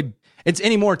enjoy. It's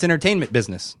entertainment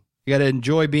business. You got to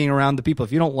enjoy being around the people.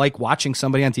 If you don't like watching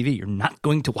somebody on TV, you're not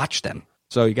going to watch them.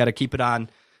 So you got to keep it on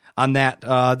that.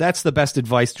 That's the best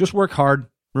advice. Just work hard.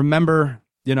 Remember,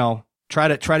 try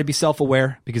to be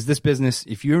self-aware, because this business,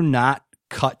 if you're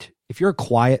a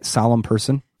quiet, solemn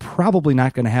person, probably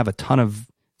not going to have a ton of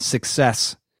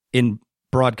success in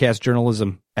broadcast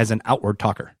journalism as an outward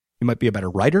talker. You might be a better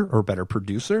writer or a better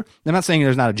producer. I'm not saying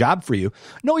there's not a job for you.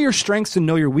 Know your strengths and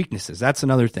know your weaknesses. That's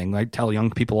another thing I tell young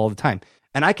people all the time.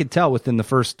 And I could tell within the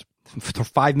first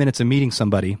 5 minutes of meeting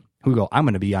somebody who go, I'm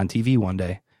going to be on TV one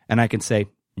day. And I can say,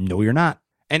 No, you're not.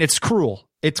 And it's cruel.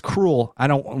 It's cruel. I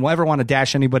don't ever want to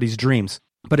dash anybody's dreams.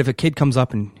 But if a kid comes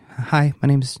up and, hi, my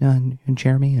name's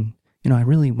Jeremy, and, I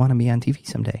really want to be on TV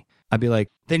someday. I'd be like,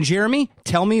 then Jeremy,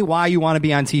 tell me why you want to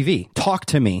be on TV. Talk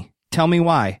to me. Tell me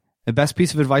why. The best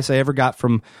piece of advice I ever got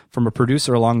from a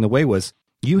producer along the way was,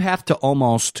 you have to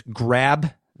almost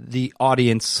grab the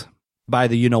audience by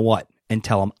the you-know-what and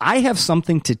tell them, I have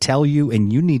something to tell you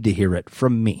and you need to hear it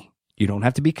from me. You don't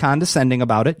have to be condescending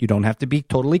about it. You don't have to be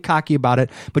totally cocky about it,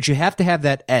 but you have to have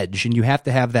that edge and you have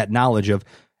to have that knowledge of,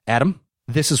 Adam,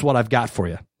 this is what I've got for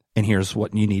you, and here's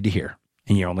what you need to hear,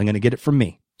 and you're only going to get it from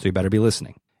me, so you better be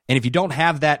listening. And if you don't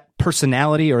have that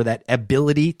personality or that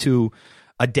ability to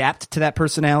adapt to that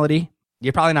personality,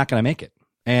 you're probably not going to make it.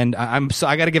 And I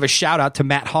got to give a shout out to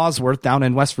Matt Hawsworth down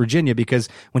in West Virginia, because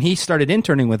when he started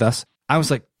interning with us, I was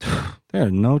like,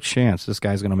 there's no chance this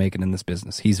guy's going to make it in this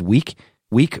business. He's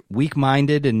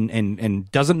weak-minded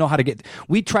and doesn't know how to get.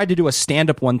 We tried to do a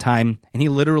stand-up one time, and he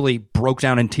literally broke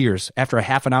down in tears after a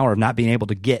half an hour of not being able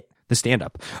to get the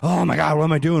stand-up. Oh my God, what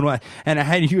am I doing? What?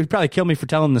 And he would probably kill me for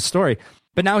telling the story.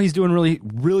 But now he's doing really,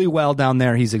 really well down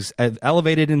there. He's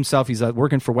elevated himself. He's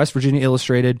working for West Virginia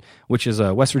Illustrated, which is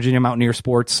West Virginia Mountaineer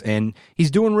Sports, and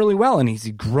he's doing really well. And he's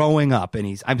growing up.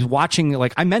 And I'm watching,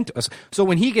 like, I mentor. So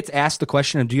when he gets asked the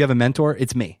question of, do you have a mentor?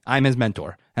 It's me. I'm his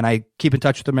mentor, and I keep in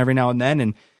touch with him every now and then.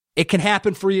 And it can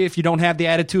happen for you if you don't have the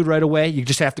attitude right away. You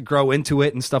just have to grow into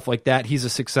it and stuff like that. He's a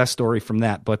success story from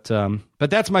that. But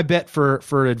that's my bet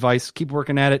for advice. Keep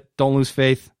working at it. Don't lose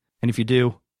faith. And if you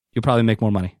do, you'll probably make more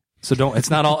money. So it's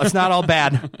not all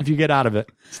bad if you get out of it.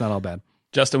 It's not all bad.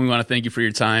 Justin, we want to thank you for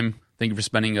your time. Thank you for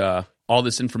spending all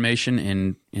this information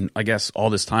in I guess all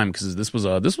this time, because this was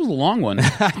a long one.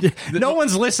 No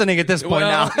one's listening at this point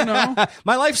now.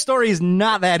 My life story is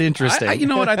not that interesting. You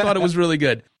know what? I thought it was really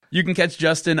good. You can catch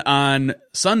Justin on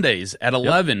Sundays at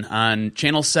 11 on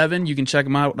Channel 7. You can check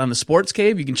him out on the Sports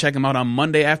Cave. You can check him out on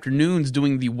Monday afternoons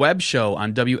doing the web show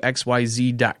on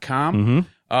WXYZ.com. Mm-hmm.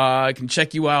 I can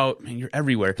check you out. Man, you're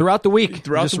everywhere. Throughout the week.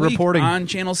 Just reporting on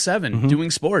Channel 7,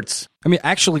 doing sports. I mean,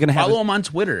 actually going to have... Follow him on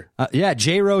Twitter.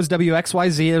 J-Rose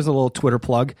WXYZ. There's a little Twitter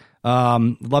plug.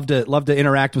 Love to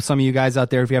interact with some of you guys out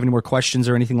there. If you have any more questions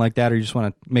or anything like that, or you just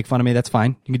want to make fun of me, that's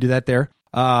fine. You can do that there.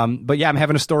 But yeah, I'm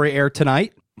having a story air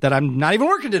tonight that I'm not even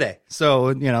working today.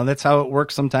 So, that's how it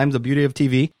works sometimes, the beauty of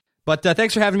TV. But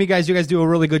thanks for having me, guys. You guys do a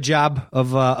really good job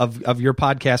of your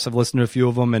podcast. I've listened to a few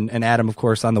of them, and Adam, of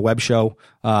course, on the web show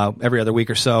every other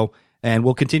week or so. And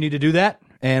we'll continue to do that.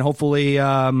 And hopefully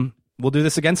we'll do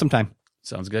this again sometime.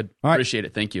 Sounds good. All right. Appreciate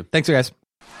it. Thank you. Thanks, guys.